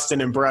Steve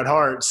Austin and Bret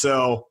Hart.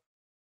 So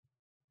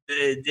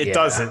it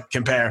doesn't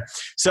compare.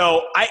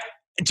 So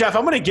Jeff,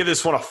 I'm going to give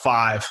this one a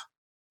 5.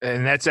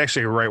 And that's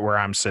actually right where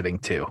I'm sitting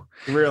too.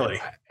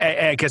 Really?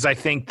 Because I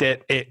think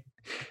that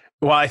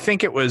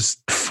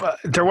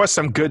there was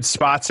some good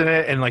spots in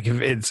it, and like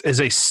if it's as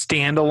a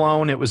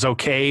standalone, it was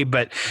okay.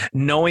 But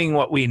knowing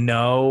what we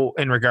know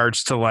in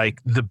regards to like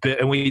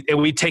and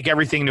we take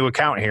everything into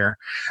account here,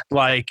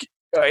 like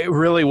it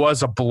really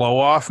was a blow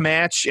off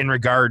match in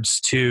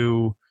regards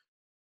to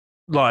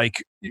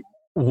like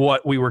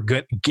what we were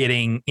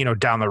getting,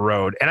 down the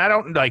road. And I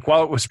don't like,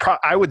 while it was,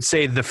 I would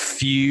say the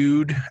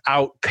feud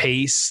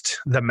outpaced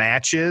the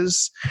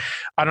matches.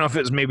 I don't know if it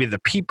was maybe the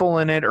people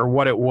in it or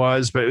what it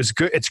was, but it was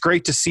good. It's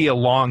great to see a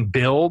long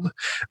build,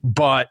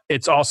 but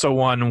it's also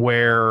one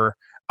where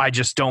I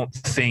just don't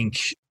think,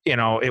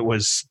 it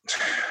was,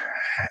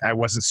 I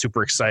wasn't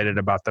super excited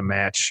about the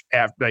match.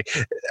 I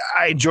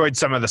enjoyed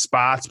some of the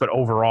spots, but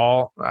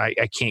overall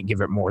I can't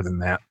give it more than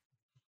that.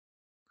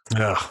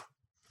 Ugh.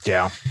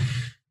 Yeah.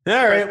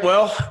 All right.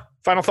 Well,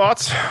 final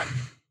thoughts.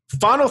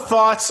 Final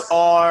thoughts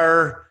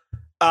are,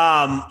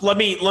 let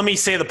me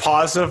say the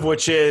positive,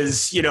 which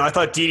is, I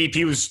thought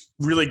DDP was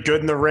really good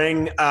in the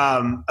ring.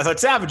 I thought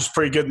Savage was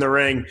pretty good in the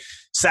ring.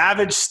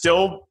 Savage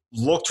still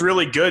looked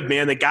really good,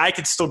 man. The guy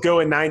could still go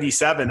in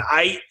 97.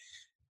 I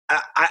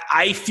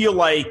feel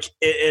like,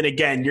 and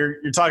again, you're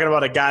talking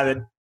about a guy that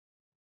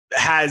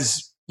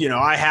has,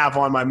 I have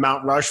on my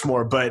Mount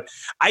Rushmore, but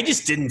I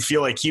just didn't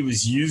feel like he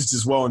was used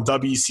as well in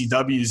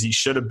WCW as he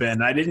should have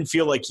been. I didn't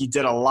feel like he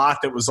did a lot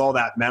that was all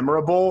that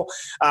memorable.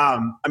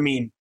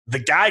 The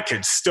guy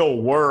could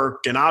still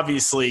work and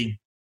obviously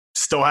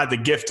still had the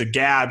gift of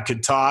gab,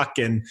 could talk,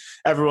 and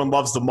everyone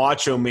loves the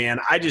Macho Man.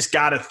 I just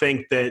got to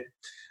think that,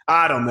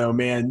 I don't know,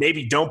 man,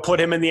 maybe don't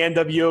put him in the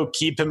NWO,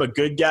 keep him a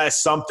good guy,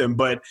 something,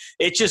 but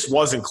it just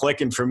wasn't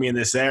clicking for me in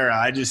this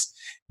era.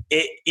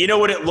 You know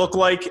what it looked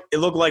like? It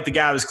looked like the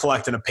guy was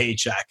collecting a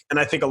paycheck. And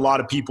I think a lot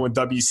of people in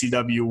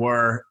WCW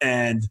were.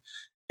 And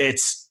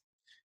it's,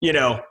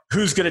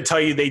 who's going to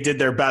tell you they did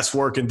their best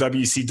work in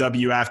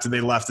WCW after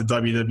they left the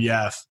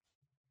WWF?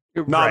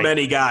 Not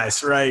many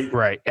guys, right?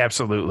 Right.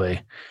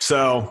 Absolutely.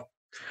 So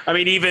I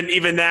mean,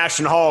 even Nash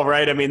and Hall,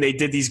 right? I mean, they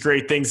did these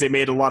great things. They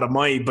made a lot of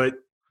money, but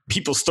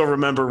people still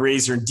remember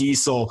Razor and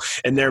Diesel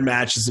and their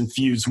matches and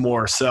feuds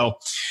more. So,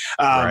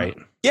 Right.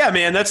 Yeah,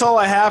 man, that's all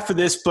I have for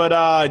this,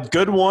 but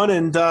good one,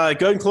 and go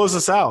ahead and close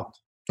us out.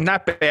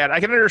 Not bad.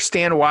 I can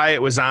understand why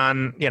it was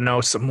on,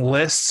 some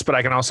lists, but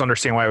I can also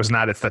understand why it was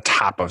not at the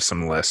top of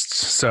some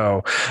lists.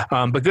 So,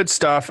 but good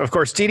stuff. Of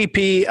course,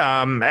 DDP,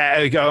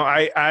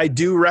 I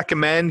do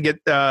recommend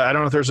I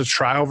don't know if there's a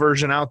trial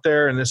version out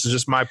there, and this is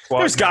just my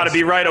plug. There's got to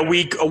be, right, a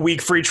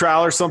week free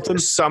trial or something.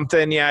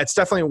 Yeah, it's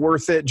definitely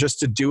worth it just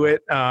to do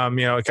it. Kind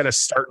of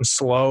starting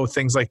slow,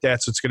 things like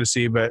that. So it's good to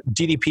see. But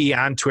DDP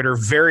on Twitter,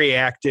 very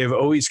active,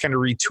 always kind of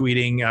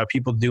retweeting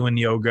people doing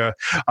yoga.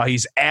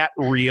 He's at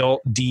Real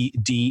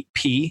DDP,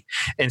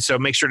 and so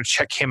make sure to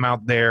check him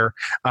out there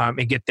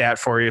and get that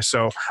for you.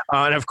 So,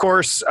 and of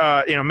course,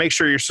 make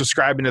sure you're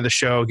subscribing to the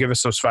show. Give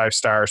us those 5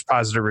 stars,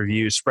 positive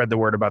reviews, spread the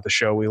word about the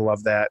show. We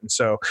love that. And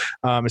so,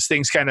 as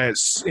things kind of,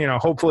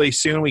 hopefully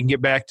soon we can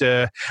get back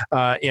to,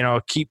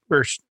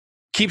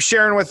 keep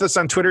sharing with us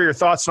on Twitter your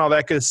thoughts and all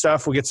that good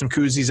stuff. We'll get some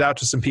koozies out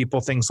to some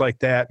people, things like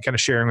that, kind of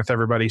sharing with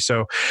everybody.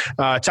 So,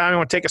 Tommy,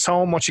 want to take us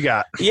home? What you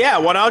got? Yeah,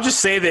 well, I'll just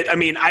say that,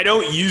 I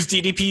don't use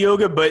DDP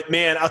yoga, but,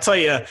 man, I'll tell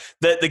you,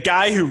 the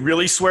guy who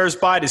really swears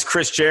by it is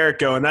Chris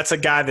Jericho, and that's a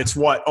guy that's,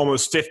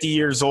 almost 50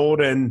 years old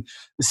and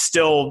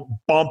still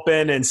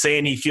bumping and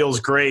saying he feels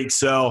great.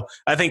 So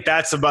I think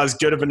that's about as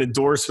good of an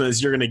endorsement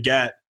as you're going to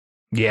get.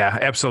 Yeah,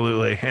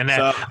 absolutely. And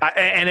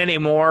and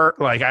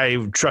anymore, I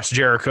trust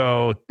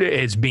Jericho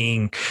as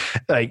being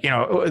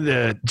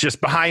just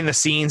behind the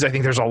scenes. I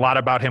think there's a lot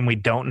about him we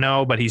don't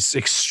know, but he's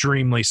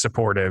extremely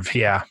supportive.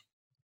 Yeah.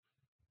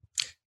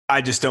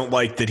 I just don't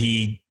like that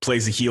he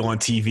plays a heel on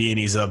TV and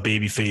he's a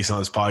babyface on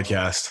his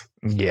podcast.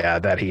 Yeah,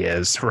 that he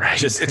is.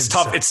 Right. It's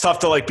tough. It's tough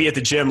to be at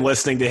the gym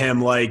listening to him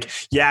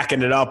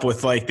yakking it up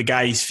with the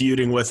guy he's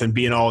feuding with and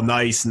being all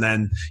nice, and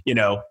then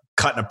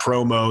cutting a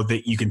promo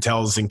that you can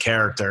tell is in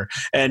character.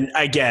 And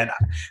again,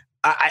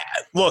 I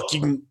look,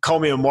 you can call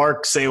me a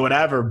mark, say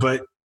whatever,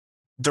 but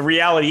the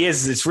reality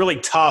is it's really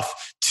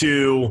tough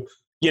to,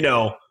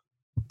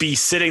 be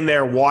sitting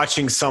there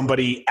watching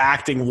somebody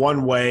acting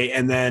one way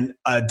and then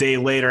a day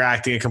later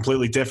acting a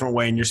completely different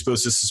way, and you're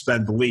supposed to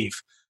suspend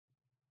belief.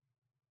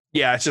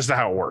 Yeah, it's just not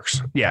how it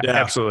works. Yeah,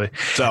 absolutely.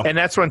 So, and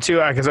that's one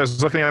too, because I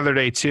was looking the other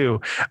day too.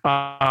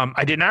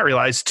 I did not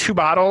realize 2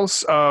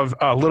 bottles of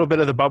a little bit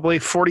of the bubbly,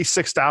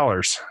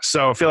 $46.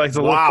 So I feel like it's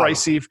a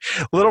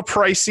little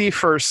pricey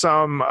for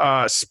some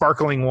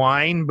sparkling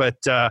wine, but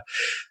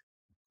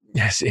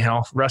yes,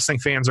 wrestling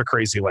fans are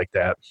crazy like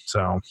that.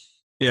 So.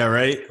 Yeah,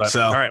 right. But,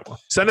 all right. Well,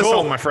 send us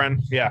home, my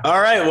friend. Yeah.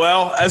 All right.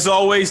 Well, as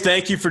always,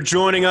 thank you for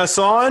joining us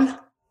on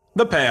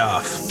The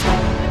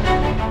Payoff.